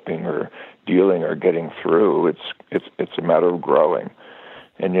just coping or dealing or getting through. It's a matter of growing.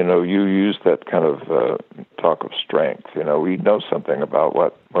 And, you use that kind of talk of strength. We know something about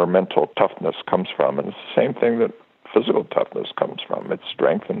where mental toughness comes from. And it's the same thing that physical toughness comes from. It's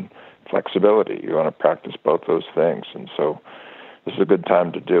strength and flexibility. You want to practice both those things. And so this is a good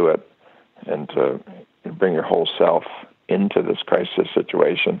time to do it and to bring your whole self into this crisis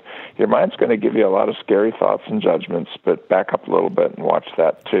situation. Your mind's going to give you a lot of scary thoughts and judgments, but back up a little bit and watch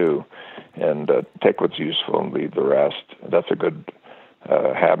that too, and take what's useful and leave the rest. That's a good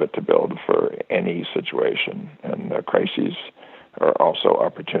habit to build for any situation, and crises are also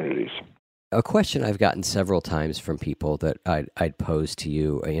opportunities. A question I've gotten several times from people that I'd pose to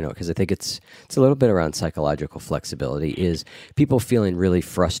you, because I think it's a little bit around psychological flexibility, is people feeling really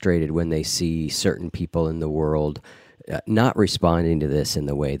frustrated when they see certain people in the world not responding to this in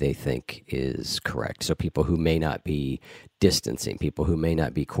the way they think is correct. So people who may not be distancing, people who may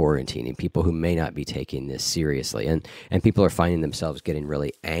not be quarantining, people who may not be taking this seriously, and people are finding themselves getting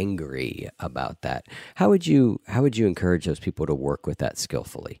really angry about that. How would you encourage those people to work with that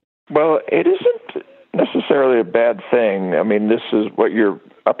skillfully? Well, it isn't necessarily a bad thing. I mean, this is what you're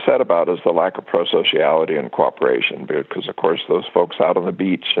upset about is the lack of prosociality and cooperation, because of course those folks out on the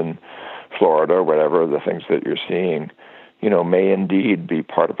beach in Florida or whatever, the things that you're seeing, may indeed be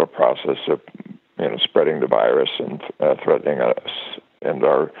part of a process of, spreading the virus and threatening us and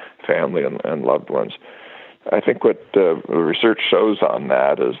our family and loved ones. I think what the research shows on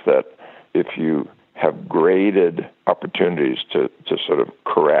that is that if you have graded opportunities to sort of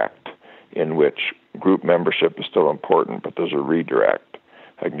correct, in which group membership is still important, but there's a redirect.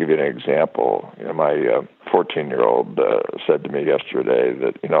 I can give you an example. My 14-year-old said to me yesterday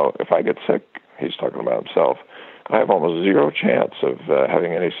that, if I get sick, he's talking about himself, I have almost zero chance of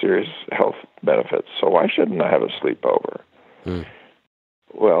having any serious health benefits. So why shouldn't I have a sleepover?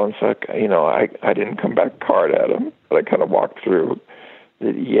 Well, it's like, I didn't come back hard at him, but I kind of walked through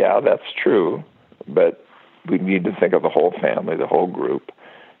that, yeah, that's true, but we need to think of the whole family, the whole group,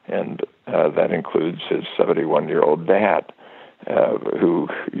 and that includes his 71-year-old dad, who,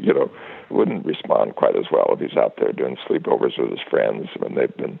 wouldn't respond quite as well if he's out there doing sleepovers with his friends when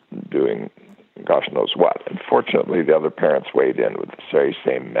they've been doing gosh knows what. And fortunately, the other parents weighed in with the very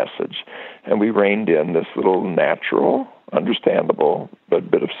same message. And we reined in this little natural, understandable, but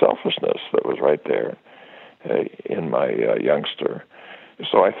bit of selfishness that was right there in my youngster.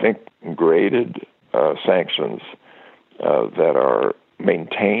 So I think graded sanctions that are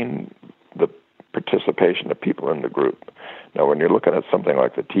maintain the participation of people in the group. Now, when you're looking at something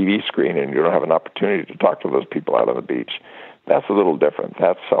like the TV screen and you don't have an opportunity to talk to those people out on the beach, that's a little different.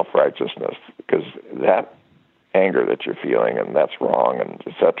 That's self-righteousness, because that anger that you're feeling and that's wrong and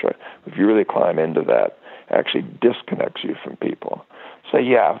et cetera, if you really climb into that, actually disconnects you from people. So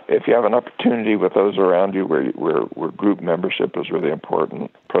yeah, if you have an opportunity with those around you where group membership is really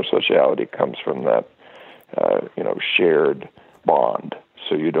important, prosociality comes from that, shared bond.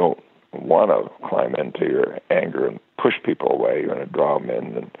 So you don't want to climb into your anger and push people away. You want to draw them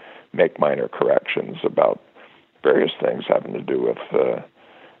in and make minor corrections about various things having to do with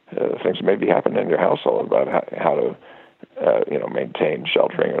things that may be happening in your household, about how to maintain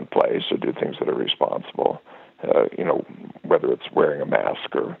sheltering in place or do things that are responsible. Whether it's wearing a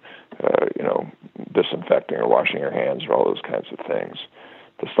mask or disinfecting or washing your hands or all those kinds of things.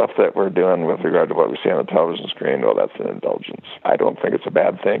 The stuff that we're doing with regard to what we see on the television screen, well, that's an indulgence. I don't think it's a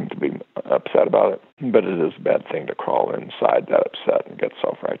bad thing to be upset about it. But it is a bad thing to crawl inside that upset and get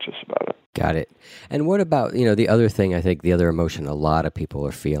self-righteous about it. Got it. And what about, the other thing, I think the other emotion a lot of people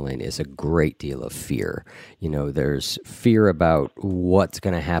are feeling is a great deal of fear. There's fear about what's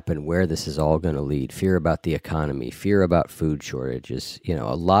going to happen, where this is all going to lead, fear about the economy, fear about food shortages,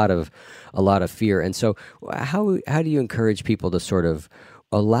 a lot of fear. And so how do you encourage people to sort of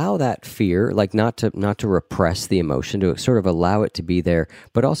allow that fear, like not to repress the emotion, to sort of allow it to be there,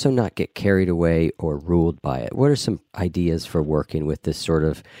 but also not get carried away or ruled by it? What are some ideas for working with this sort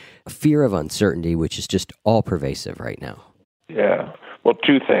of fear of uncertainty, which is just all pervasive right now? Yeah. Well,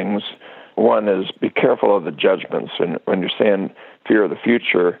 two things. One is be careful of the judgments. And when you're saying fear of the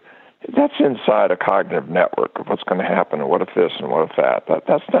future, that's inside a cognitive network of what's going to happen and what if this and what if that.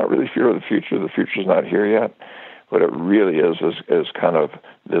 That's not really fear of the future. The future's not here yet. What it really is kind of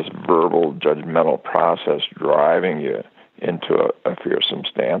this verbal, judgmental process driving you into a fearsome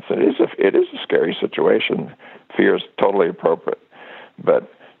stance. It is a scary situation. Fear is totally appropriate.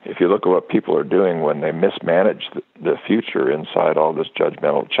 But if you look at what people are doing when they mismanage the future inside all this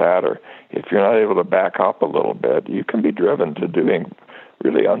judgmental chatter, if you're not able to back up a little bit, you can be driven to doing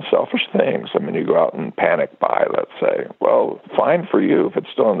really unselfish things. I mean, you go out and panic buy, let's say. Well, fine for you if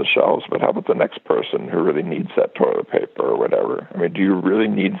it's still on the shelves, but how about the next person who really needs that toilet paper or whatever? I mean, do you really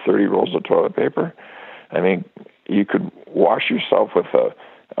need 30 rolls of toilet paper? I mean, you could wash yourself with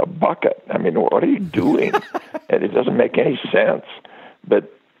a bucket. I mean, what are you doing? And it doesn't make any sense,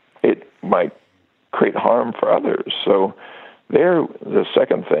 but it might create harm for others. So the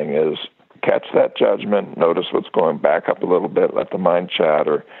second thing is catch that judgment, notice what's going, back up a little bit, let the mind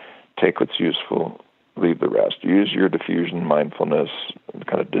chatter, take what's useful, leave the rest. Use your diffusion mindfulness,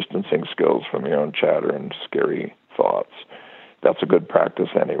 kind of distancing skills from your own chatter and scary thoughts. That's a good practice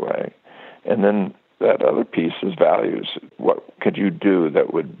anyway. And then that other piece is values. What could you do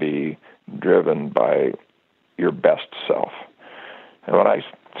that would be driven by your best self? And what I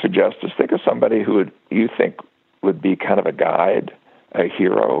suggest is think of somebody who you think would be kind of a guide, a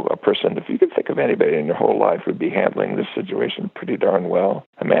hero, a person. If you could think of anybody in your whole life who would be handling this situation pretty darn well,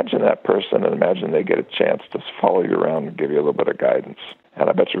 imagine that person and imagine they get a chance to follow you around and give you a little bit of guidance. And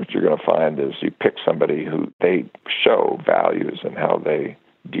I bet you what you're going to find is you pick somebody who they show values and how they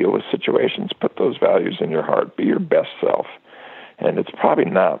deal with situations. Put those values in your heart. Be your best self. And it's probably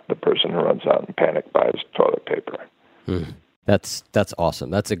not the person who runs out and panic buys toilet paper. That's awesome.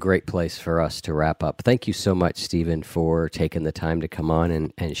 That's a great place for us to wrap up. Thank you so much, Stephen, for taking the time to come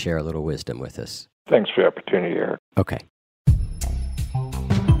on and share a little wisdom with us. Thanks for the opportunity, Eric. Okay.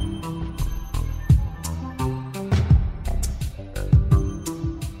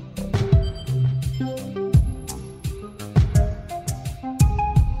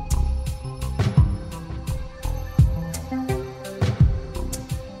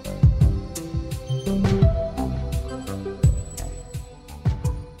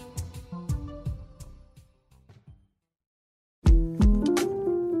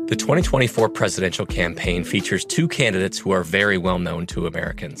 The 2024 presidential campaign features two candidates who are very well known to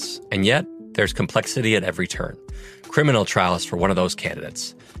Americans. And yet, there's complexity at every turn. Criminal trials for one of those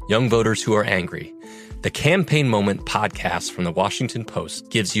candidates. Young voters who are angry. The Campaign Moment podcast from the Washington Post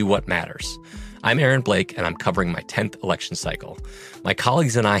gives you what matters. I'm Aaron Blake, and I'm covering my 10th election cycle. My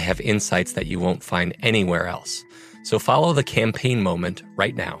colleagues and I have insights that you won't find anywhere else. So follow The Campaign Moment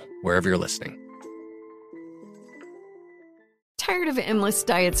right now, wherever you're listening. Tired of endless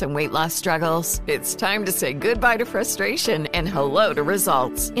diets and weight loss struggles? It's time to say goodbye to frustration and hello to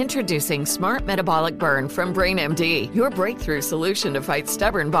results. Introducing Smart Metabolic Burn from BrainMD, your breakthrough solution to fight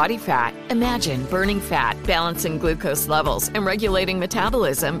stubborn body fat. Imagine burning fat, balancing glucose levels, and regulating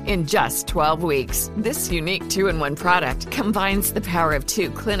metabolism in just 12 weeks. This unique 2-in-1 product combines the power of 2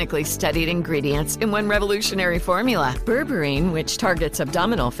 clinically studied ingredients in one revolutionary formula. Berberine, which targets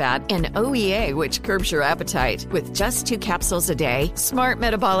abdominal fat, and OEA, which curbs your appetite. With just 2 capsules a day, Smart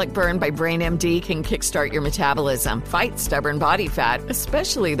Metabolic Burn by BrainMD can kickstart your metabolism, fight stubborn body fat,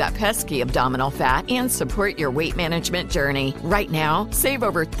 especially that pesky abdominal fat, and support your weight management journey. Right now, save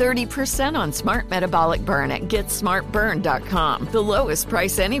over 30% on Smart Metabolic Burn at GetSmartBurn.com. The lowest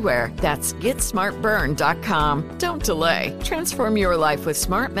price anywhere. That's GetSmartBurn.com. Don't delay. Transform your life with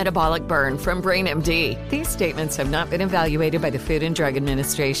Smart Metabolic Burn from BrainMD. These statements have not been evaluated by the Food and Drug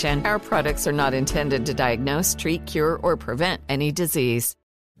Administration. Our products are not intended to diagnose, treat, cure, or prevent any disease.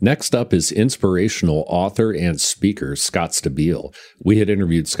 Next up is inspirational author and speaker Scott Stabile. We had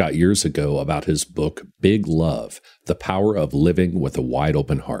interviewed Scott years ago about his book, Big Love, The Power of Living with a Wide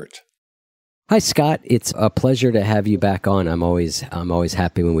Open Heart. Hi, Scott. It's a pleasure to have you back on. I'm always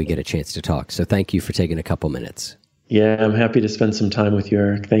happy when we get a chance to talk. So thank you for taking a couple minutes. Yeah, I'm happy to spend some time with you,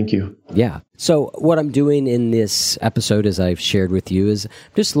 Eric. Thank you. Yeah. So what I'm doing in this episode, as I've shared with you, is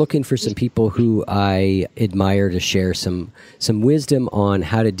just looking for some people who I admire to share some wisdom on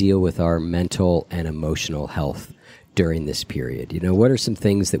how to deal with our mental and emotional health during this period. What are some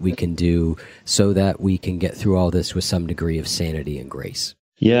things that we can do so that we can get through all this with some degree of sanity and grace?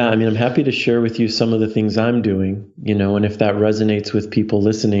 Yeah, I'm happy to share with you some of the things I'm doing, and if that resonates with people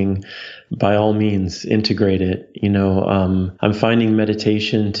listening, by all means, integrate it. I'm finding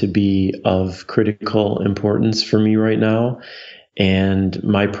meditation to be of critical importance for me right now. And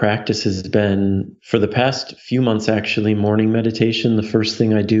my practice has been, for the past few months, actually, morning meditation, the first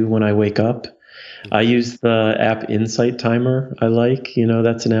thing I do when I wake up. I use the app Insight Timer. I like,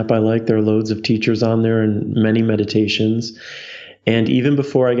 that's an app I like. There are loads of teachers on there and many meditations. And even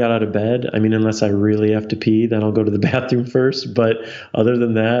before I got out of bed, unless I really have to pee, then I'll go to the bathroom first. But other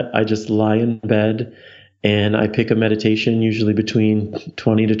than that, I just lie in bed and I pick a meditation, usually between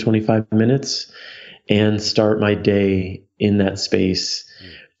 20 to 25 minutes, and start my day in that space.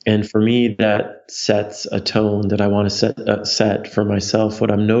 And for me, that sets a tone that I want to set for myself.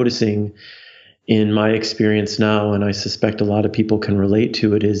 What I'm noticing in my experience now, and I suspect a lot of people can relate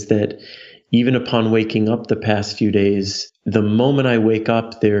to it, is that even upon waking up the past few days, the moment I wake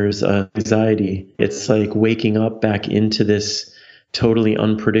up, there's anxiety. It's like waking up back into this totally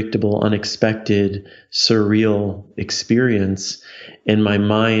unpredictable, unexpected, surreal experience. And my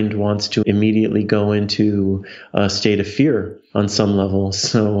mind wants to immediately go into a state of fear on some level.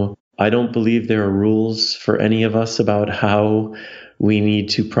 So I don't believe there are rules for any of us about how we need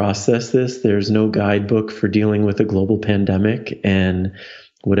to process this. There's no guidebook for dealing with a global pandemic, and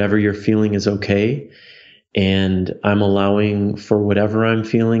whatever you're feeling is okay. And I'm allowing for whatever I'm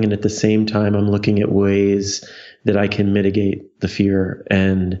feeling. And at the same time, I'm looking at ways that I can mitigate the fear.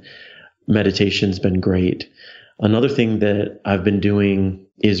 And meditation's been great. Another thing that I've been doing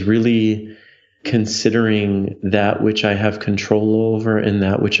is really considering that which I have control over and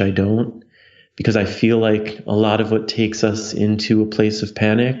that which I don't. Because I feel like a lot of what takes us into a place of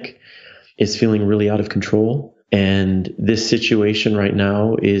panic is feeling really out of control. And this situation right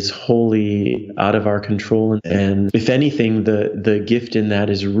now is wholly out of our control. And if anything, the gift in that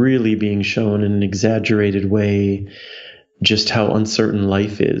is really being shown in an exaggerated way, just how uncertain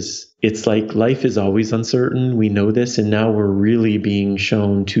life is. It's like life is always uncertain. We know this. And now we're really being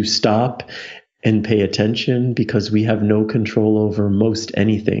shown to stop and pay attention because we have no control over most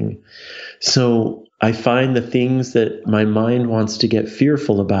anything. So I find the things that my mind wants to get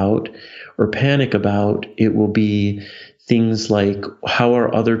fearful about or panic about, it will be things like, how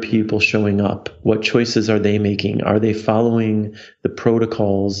are other people showing up? What choices are they making? Are they following the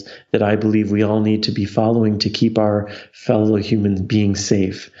protocols that I believe we all need to be following to keep our fellow human beings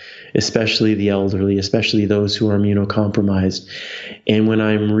safe, especially the elderly, especially those who are immunocompromised? And when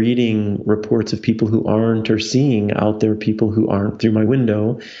I'm reading reports of people who aren't, or seeing out there people who aren't through my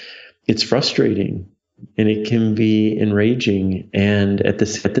window, it's frustrating. And it can be enraging. And at the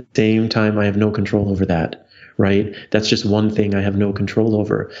same time, I have no control over that, right? That's just one thing I have no control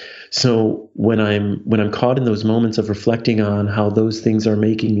over. So when I'm caught in those moments of reflecting on how those things are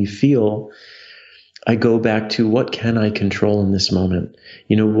making me feel, I go back to, what can I control in this moment?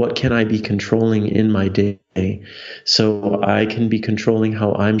 What can I be controlling in my day? So I can be controlling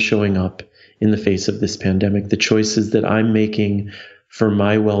how I'm showing up in the face of this pandemic, the choices that I'm making for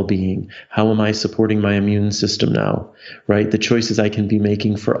my well-being. How am I supporting my immune system now, right? The choices I can be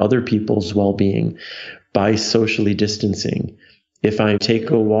making for other people's well-being by socially distancing. If I take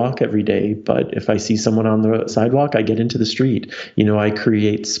a walk every day, but if I see someone on the sidewalk, I get into the street. I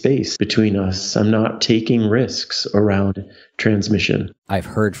create space between us. I'm not taking risks around transmission. I've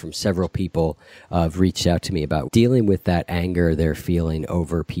heard from several people who've reached out to me about dealing with that anger they're feeling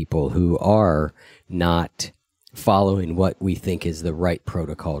over people who are not following what we think is the right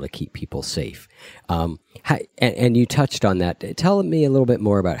protocol to keep people safe. And you touched on that. Tell me a little bit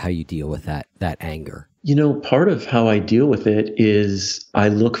more about how you deal with that anger. Part of how I deal with it is I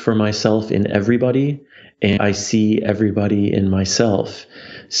look for myself in everybody, and I see everybody in myself.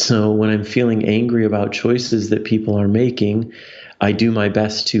 So when I'm feeling angry about choices that people are making, I do my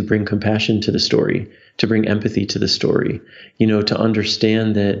best to bring compassion to the story, to bring empathy to the story, to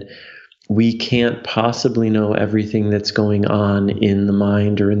understand that we can't possibly know everything that's going on in the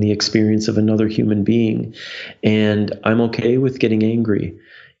mind or in the experience of another human being. And I'm okay with getting angry.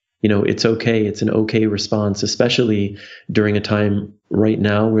 It's okay. It's an okay response, especially during a time right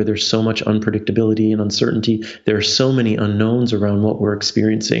now where there's so much unpredictability and uncertainty. There are so many unknowns around what we're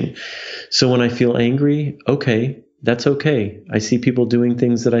experiencing. So when I feel angry, okay, That's okay. I see people doing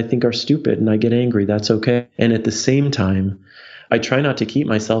things that I think are stupid and I get angry. That's okay. And at the same time, I try not to keep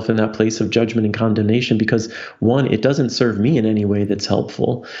myself in that place of judgment and condemnation because, one, it doesn't serve me in any way that's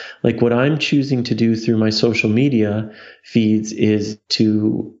helpful. Like what I'm choosing to do through my social media feeds is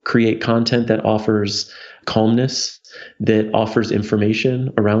to create content that offers calmness, that offers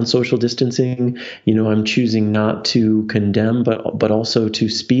information around social distancing. I'm choosing not to condemn, but also to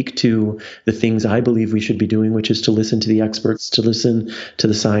speak to the things I believe we should be doing, which is to listen to the experts, to listen to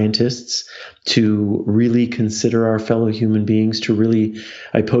the scientists, to really consider our fellow human beings,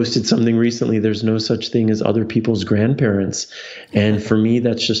 I posted something recently, there's no such thing as other people's grandparents. And for me,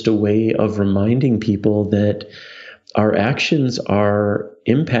 that's just a way of reminding people that our actions are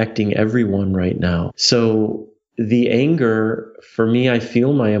impacting everyone right now. So the anger, for me, I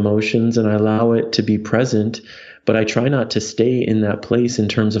feel my emotions and I allow it to be present, but I try not to stay in that place in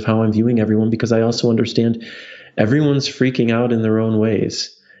terms of how I'm viewing everyone, because I also understand everyone's freaking out in their own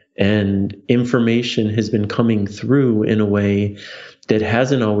ways. And information has been coming through in a way that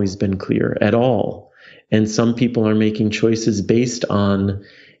hasn't always been clear at all. And some people are making choices based on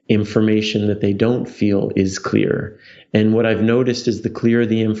information that they don't feel is clear. And what I've noticed is the clearer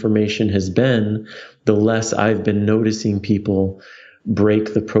the information has been, the less I've been noticing people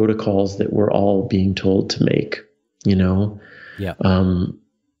break the protocols that we're all being told to make, Yeah.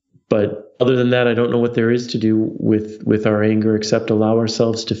 But other than that, I don't know what there is to do with our anger except allow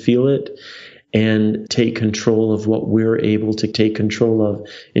ourselves to feel it and take control of what we're able to take control of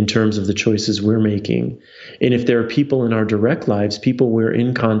in terms of the choices we're making. And if there are people in our direct lives, people we're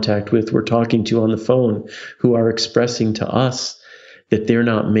in contact with, we're talking to on the phone, who are expressing to us that they're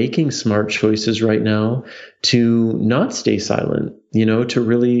not making smart choices right now, to not stay silent, to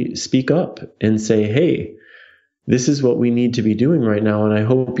really speak up and say, hey, this is what we need to be doing right now. And I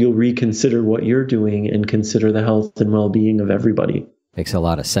hope you'll reconsider what you're doing and consider the health and well-being of everybody. Makes a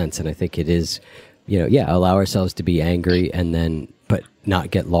lot of sense. And I think it is, allow ourselves to be angry and then, but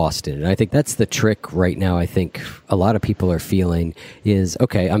not get lost in it. And I think that's the trick right now. I think a lot of people are feeling is,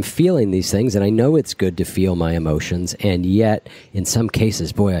 okay, I'm feeling these things and I know it's good to feel my emotions. And yet in some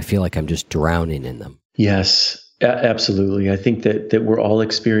cases, boy, I feel like I'm just drowning in them. Yes. Absolutely. I think that we're all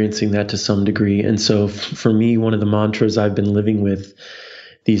experiencing that to some degree. And so for me, one of the mantras I've been living with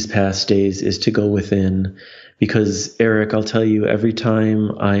these past days is to go within. Because Eric, I'll tell you, every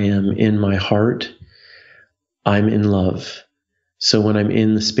time I am in my heart, I'm in love. So when I'm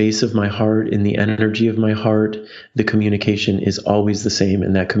in the space of my heart, in the energy of my heart, the communication is always the same.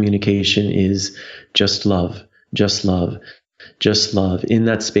 And that communication is just love, just love, just love. In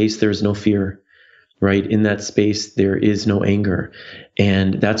that space, there is no fear. Right? In that space, there is no anger.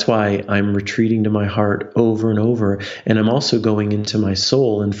 And that's why I'm retreating to my heart over and over. And I'm also going into my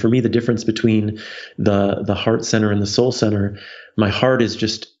soul. And for me, the difference between the heart center and the soul center, my heart is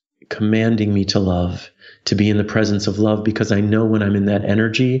just commanding me to love, to be in the presence of love, because I know when I'm in that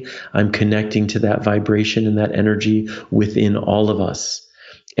energy, I'm connecting to that vibration and that energy within all of us.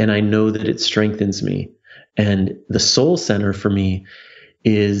 And I know that it strengthens me. And the soul center for me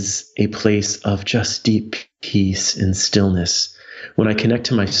is a place of just deep peace and stillness. When I connect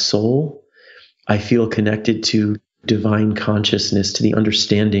to my soul, I feel connected to divine consciousness, to the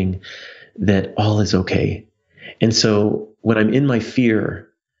understanding that all is okay. And so when I'm in my fear,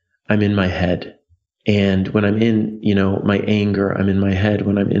 I'm in my head. And when I'm in, my anger, I'm in my head.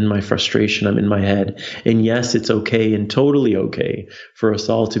 When I'm in my frustration, I'm in my head. And yes, it's okay and totally okay for us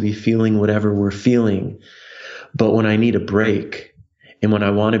all to be feeling whatever we're feeling. But when I need a break, and when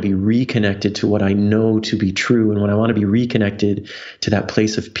I want to be reconnected to what I know to be true, and when I want to be reconnected to that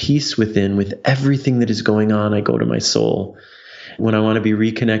place of peace within, with everything that is going on, I go to my soul. When I want to be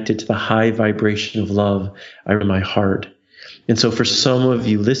reconnected to the high vibration of love, I go to my heart. And so for some of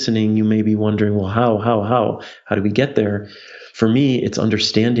you listening, you may be wondering, well, how do we get there? For me, it's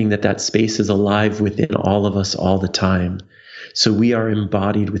understanding that space is alive within all of us all the time. So we are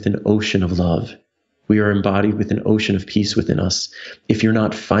embodied with an ocean of love. We are embodied with an ocean of peace within us. If you're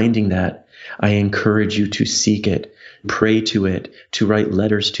not finding that, I encourage you to seek it, pray to it, to write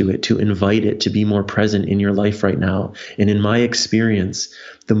letters to it, to invite it to be more present in your life right now. And in my experience,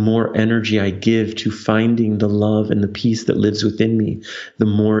 the more energy I give to finding the love and the peace that lives within me, the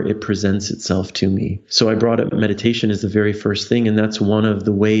more it presents itself to me. So I brought up meditation as the very first thing, and that's one of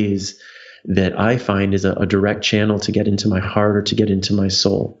the ways that I find is a direct channel to get into my heart or to get into my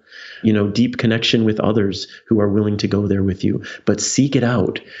soul. Deep connection with others who are willing to go there with you, but seek it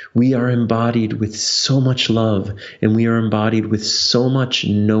out. We are embodied with so much love, and we are embodied with so much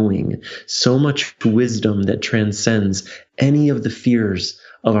knowing, so much wisdom that transcends any of the fears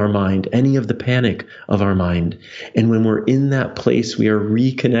of our mind, any of the panic of our mind. And when we're in that place, we are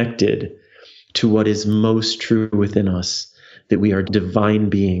reconnected to what is most true within us, that we are divine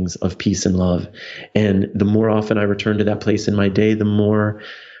beings of peace and love. And the more often I return to that place in my day, the more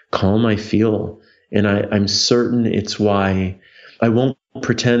calm I feel. And I'm certain it's why I won't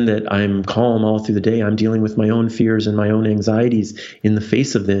pretend that I'm calm all through the day. I'm dealing with my own fears and my own anxieties in the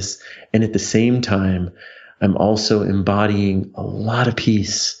face of this. And at the same time, I'm also embodying a lot of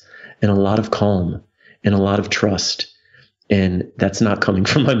peace and a lot of calm and a lot of trust. And that's not coming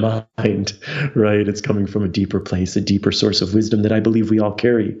from my mind, right? It's coming from a deeper place, a deeper source of wisdom that I believe we all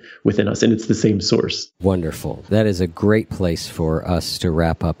carry within us. And it's the same source. Wonderful. That is a great place for us to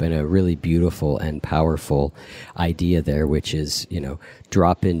wrap up in a really beautiful and powerful idea there, which is,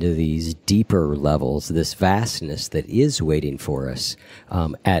 drop into these deeper levels, this vastness that is waiting for us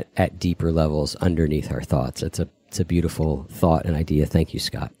at deeper levels underneath our thoughts. It's a beautiful thought and idea. Thank you,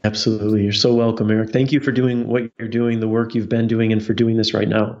 Scott. Absolutely. You're so welcome, Eric. Thank you for doing what you're doing, the work you've been doing, and for doing this right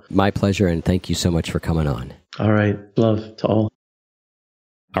now. My pleasure, and thank you so much for coming on. All right. Love to all.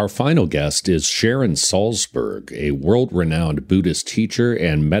 Our final guest is Sharon Salzberg, a world-renowned Buddhist teacher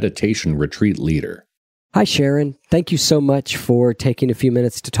and meditation retreat leader. Hi, Sharon. Thank you so much for taking a few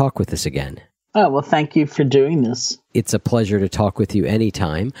minutes to talk with us again. Oh, well, thank you for doing this. It's a pleasure to talk with you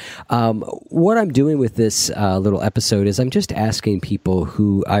anytime. What I'm doing with this little episode is I'm just asking people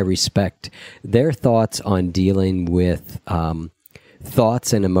who I respect their thoughts on dealing with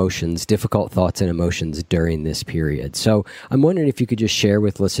thoughts and emotions, difficult thoughts and emotions during this period. So I'm wondering if you could just share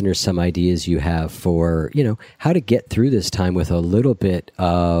with listeners some ideas you have for, how to get through this time with a little bit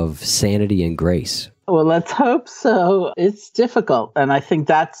of sanity and grace. Well, let's hope so. It's difficult. And I think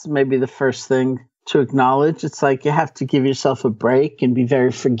that's maybe the first thing to acknowledge. It's like you have to give yourself a break and be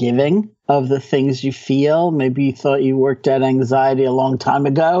very forgiving of the things you feel. Maybe you thought you worked out anxiety a long time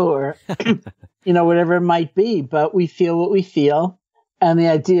ago or, whatever it might be. But we feel what we feel. And the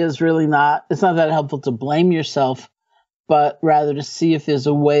idea is really it's not that helpful to blame yourself, but rather to see if there's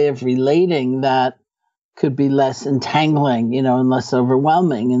a way of relating that could be less entangling, and less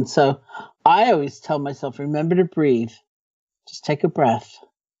overwhelming. And so I always tell myself, remember to breathe. Just take a breath,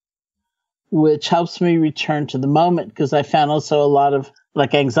 which helps me return to the moment, because I found also a lot of,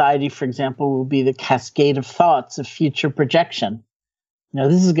 like anxiety, for example, will be the cascade of thoughts of future projection.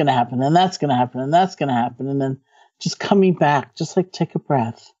 This is going to happen, and that's going to happen, and that's going to happen. And then just coming back, just like take a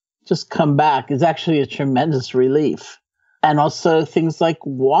breath, just come back is actually a tremendous relief. And also things like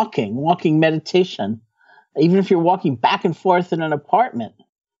walking meditation. Even if you're walking back and forth in an apartment,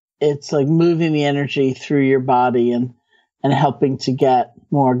 it's like moving the energy through your body and helping to get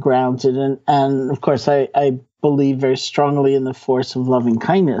more grounded. And of course, I believe very strongly in the force of loving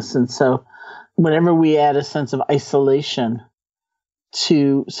kindness. And so whenever we add a sense of isolation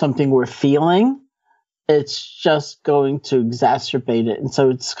to something we're feeling, it's just going to exacerbate it. And so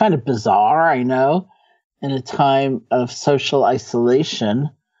it's kind of bizarre, I know, in a time of social isolation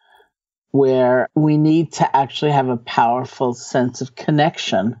where we need to actually have a powerful sense of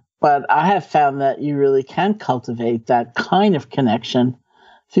connection. But I have found that you really can cultivate that kind of connection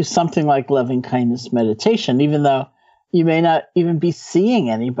through something like loving kindness meditation, even though you may not even be seeing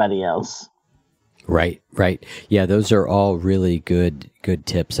anybody else. Right. Yeah, those are all really good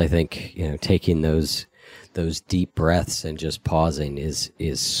tips. I think, taking those deep breaths and just pausing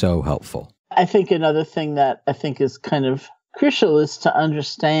is so helpful. I think another thing that I think is kind of crucial is to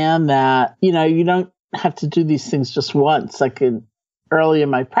understand that, you don't have to do these things just once. Like early in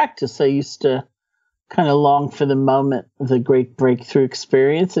my practice, I used to kind of long for the moment of the great breakthrough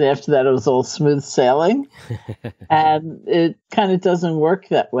experience. And after that, it was all smooth sailing. And it kind of doesn't work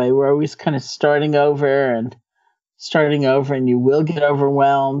that way. We're always kind of starting over, and you will get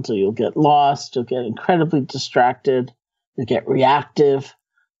overwhelmed, or you'll get lost, you'll get incredibly distracted, you'll get reactive.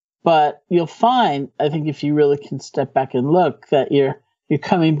 But you'll find, I think, if you really can step back and look, that you're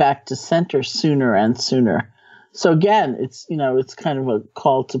coming back to center sooner and sooner. So again, it's kind of a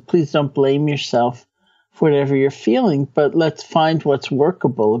call to please don't blame yourself for whatever you're feeling, but let's find what's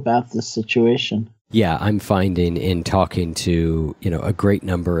workable about this situation. Yeah, I'm finding in talking to, a great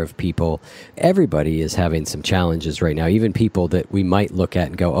number of people, everybody is having some challenges right now, even people that we might look at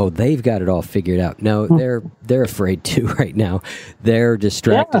and go, oh, they've got it all figured out. No, they're afraid to right now. They're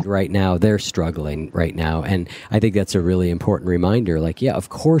distracted right now. They're struggling right now. And I think that's a really important reminder. Like, yeah, of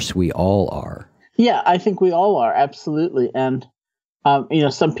course we all are. Yeah, I think we all are. Absolutely. And,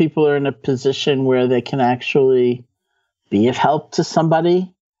 some people are in a position where they can actually be of help to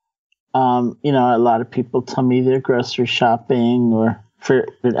somebody. A lot of people tell me they're grocery shopping or for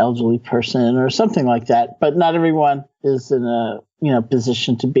an elderly person or something like that. But not everyone is in a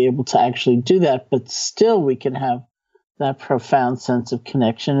position to be able to actually do that. But still, we can have that profound sense of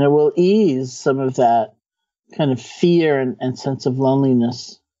connection. It will ease some of that kind of fear and sense of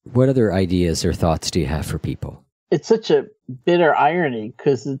loneliness. What other ideas or thoughts do you have for people? It's such a bitter irony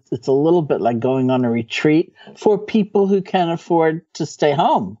because it's a little bit like going on a retreat for people who can afford to stay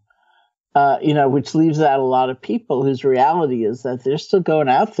home, which leaves out a lot of people whose reality is that they're still going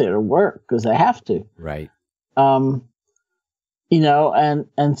out there to work because they have to. Right. And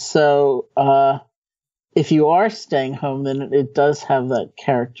so if you are staying home, then it does have that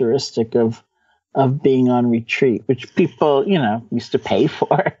characteristic of being on retreat, which people, used to pay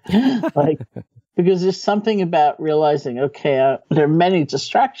for. Because there's something about realizing, okay, there are many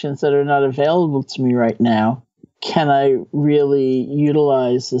distractions that are not available to me right now. Can I really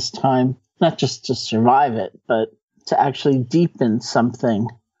utilize this time, not just to survive it, but to actually deepen something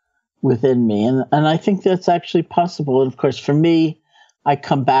within me? And I think that's actually possible. And of course, for me, I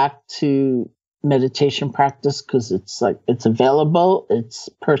come back to meditation practice because it's available, it's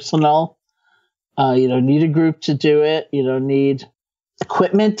personal. You don't need a group to do it. You don't need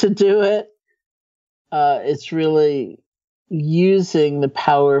equipment to do it. It's really using the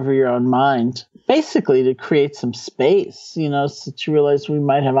power of your own mind, basically to create some space, so to realize we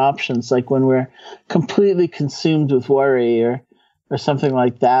might have options, like when we're completely consumed with worry or something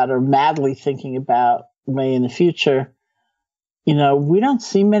like that, or madly thinking about way in the future, we don't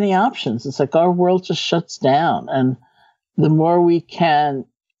see many options. It's like our world just shuts down. And the more we can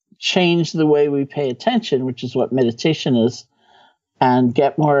change the way we pay attention, which is what meditation is, and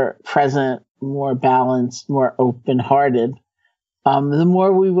get more present, more balanced, more open-hearted, the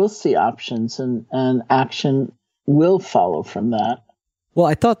more we will see options and action will follow from that. Well,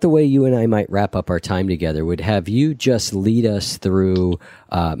 I thought the way you and I might wrap up our time together would have you just lead us through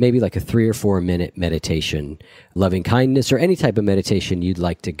maybe like a 3 or 4 minute meditation, loving kindness, or any type of meditation you'd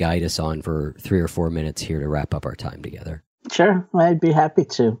like to guide us on for 3 or 4 minutes here to wrap up our time together. Sure, I'd be happy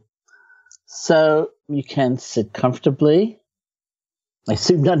to. So you can sit comfortably. I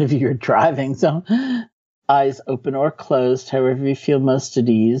assume none of you are driving, so eyes open or closed, however you feel most at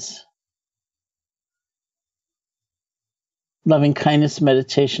ease. Loving kindness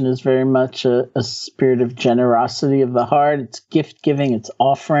meditation is very much a spirit of generosity of the heart. It's gift giving, it's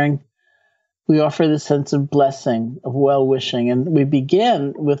offering. We offer the sense of blessing, of well-wishing, and we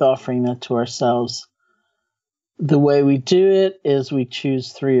begin with offering that to ourselves. The way we do it is we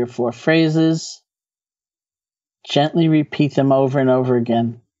choose 3 or 4 phrases. Gently repeat them over and over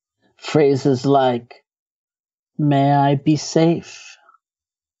again. Phrases like, may I be safe,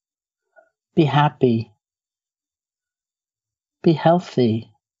 be happy, be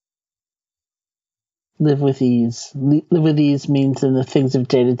healthy, live with ease. Live with ease means in the things of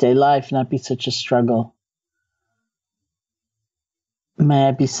day-to-day life, not be such a struggle. May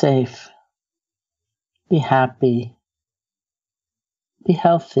I be safe, be happy, be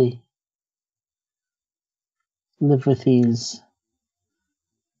healthy, live with ease.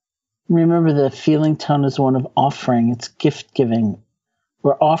 Remember, the feeling tone is one of offering. It's gift giving.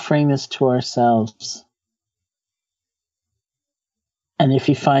 We're offering this to ourselves. And if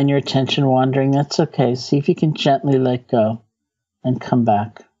you find your attention wandering, that's okay. See if you can gently let go and come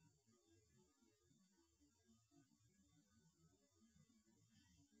back.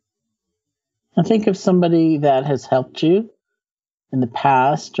 And think of somebody that has helped you in the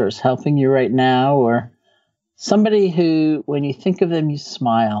past or is helping you right now, or somebody who, when you think of them, you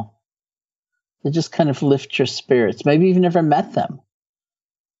smile. They just kind of lift your spirits. Maybe you've never met them.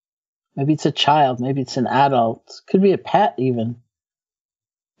 Maybe it's a child. Maybe it's an adult. Could be a pet even.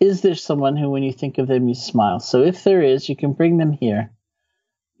 Is there someone who, when you think of them, you smile? So if there is, you can bring them here.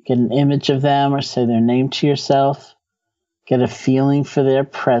 Get an image of them or say their name to yourself. Get a feeling for their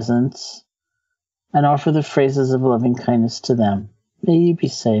presence. And offer the phrases of loving kindness to them. May you be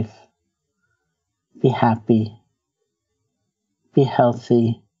safe. Be happy. Be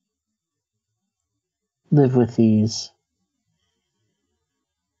healthy. Live with ease.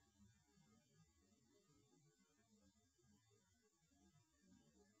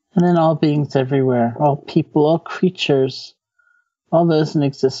 And then all beings everywhere, all people, all creatures, all those in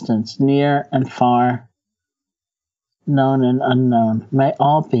existence, near and far, known and unknown. May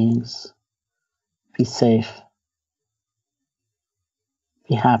all beings be safe.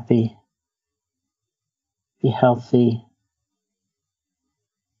 Be happy. Be healthy.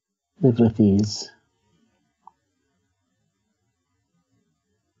 Live with ease.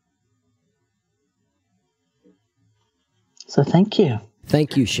 So thank you.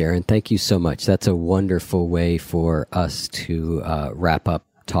 Thank you, Sharon. Thank you so much. That's a wonderful way for us to wrap up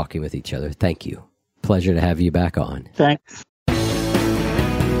talking with each other. Thank you. Pleasure to have you back on. Thanks.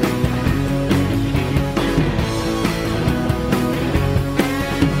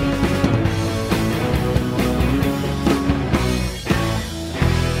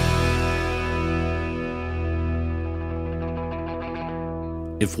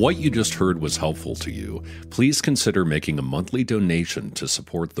 If what you just heard was helpful to you, please consider making a monthly donation to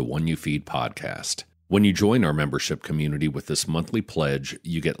support the One You Feed podcast. When you join our membership community with this monthly pledge,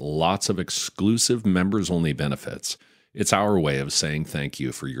 you get lots of exclusive members-only benefits. It's our way of saying thank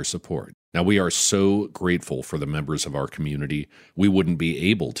you for your support. Now, we are so grateful for the members of our community. We wouldn't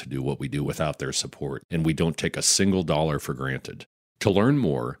be able to do what we do without their support, and we don't take a single dollar for granted. To learn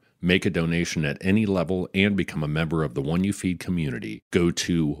more, make a donation at any level, and become a member of the One You Feed community, go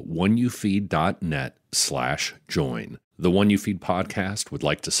to oneyoufeed.net/join. The One You Feed podcast would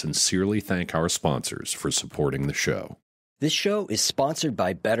like to sincerely thank our sponsors for supporting the show. This show is sponsored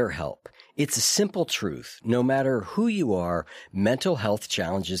by BetterHelp. It's a simple truth. No matter who you are, mental health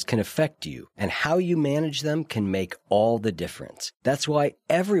challenges can affect you, and how you manage them can make all the difference. That's why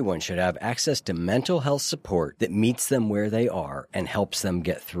everyone should have access to mental health support that meets them where they are and helps them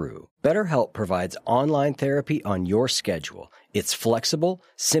get through. BetterHelp provides online therapy on your schedule. It's flexible,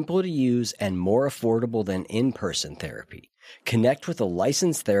 simple to use, and more affordable than in-person therapy. Connect with a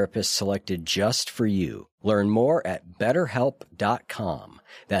licensed therapist selected just for you. Learn more at BetterHelp.com.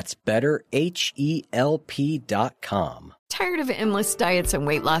 That's BetterHelp.com. Tired of endless diets and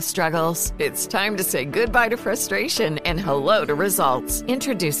weight loss struggles? It's time to say goodbye to frustration and hello to results.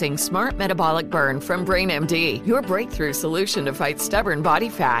 Introducing Smart Metabolic Burn from BrainMD, your breakthrough solution to fight stubborn body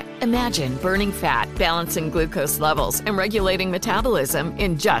fat. Imagine burning fat, balancing glucose levels, and regulating metabolism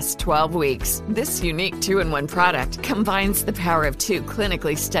in just 12 weeks. This unique 2-in-1 product combines the power of 2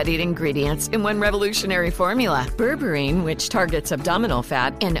 clinically studied ingredients in one revolutionary formula. Berberine, which targets abdominal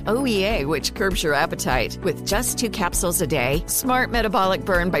fat, and OEA, which curbs your appetite. With just 2 capsules a day, Smart Metabolic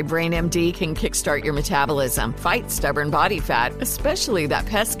Burn by BrainMD can kickstart your metabolism, fight stubborn body fat, especially that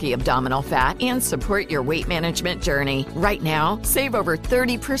pesky abdominal fat, and support your weight management journey. Right now, save over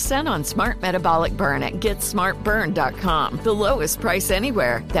 30% on Smart Metabolic Burn at GetSmartBurn.com. The lowest price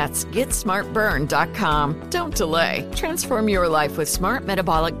anywhere. That's GetSmartBurn.com. Don't delay. Transform your life with Smart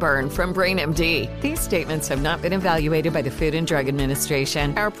Metabolic Burn from BrainMD. These statements have not been evaluated by the Food and Drug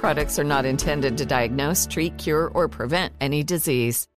Administration. Our products are not intended to diagnose, treat, cure, or prevent any disease.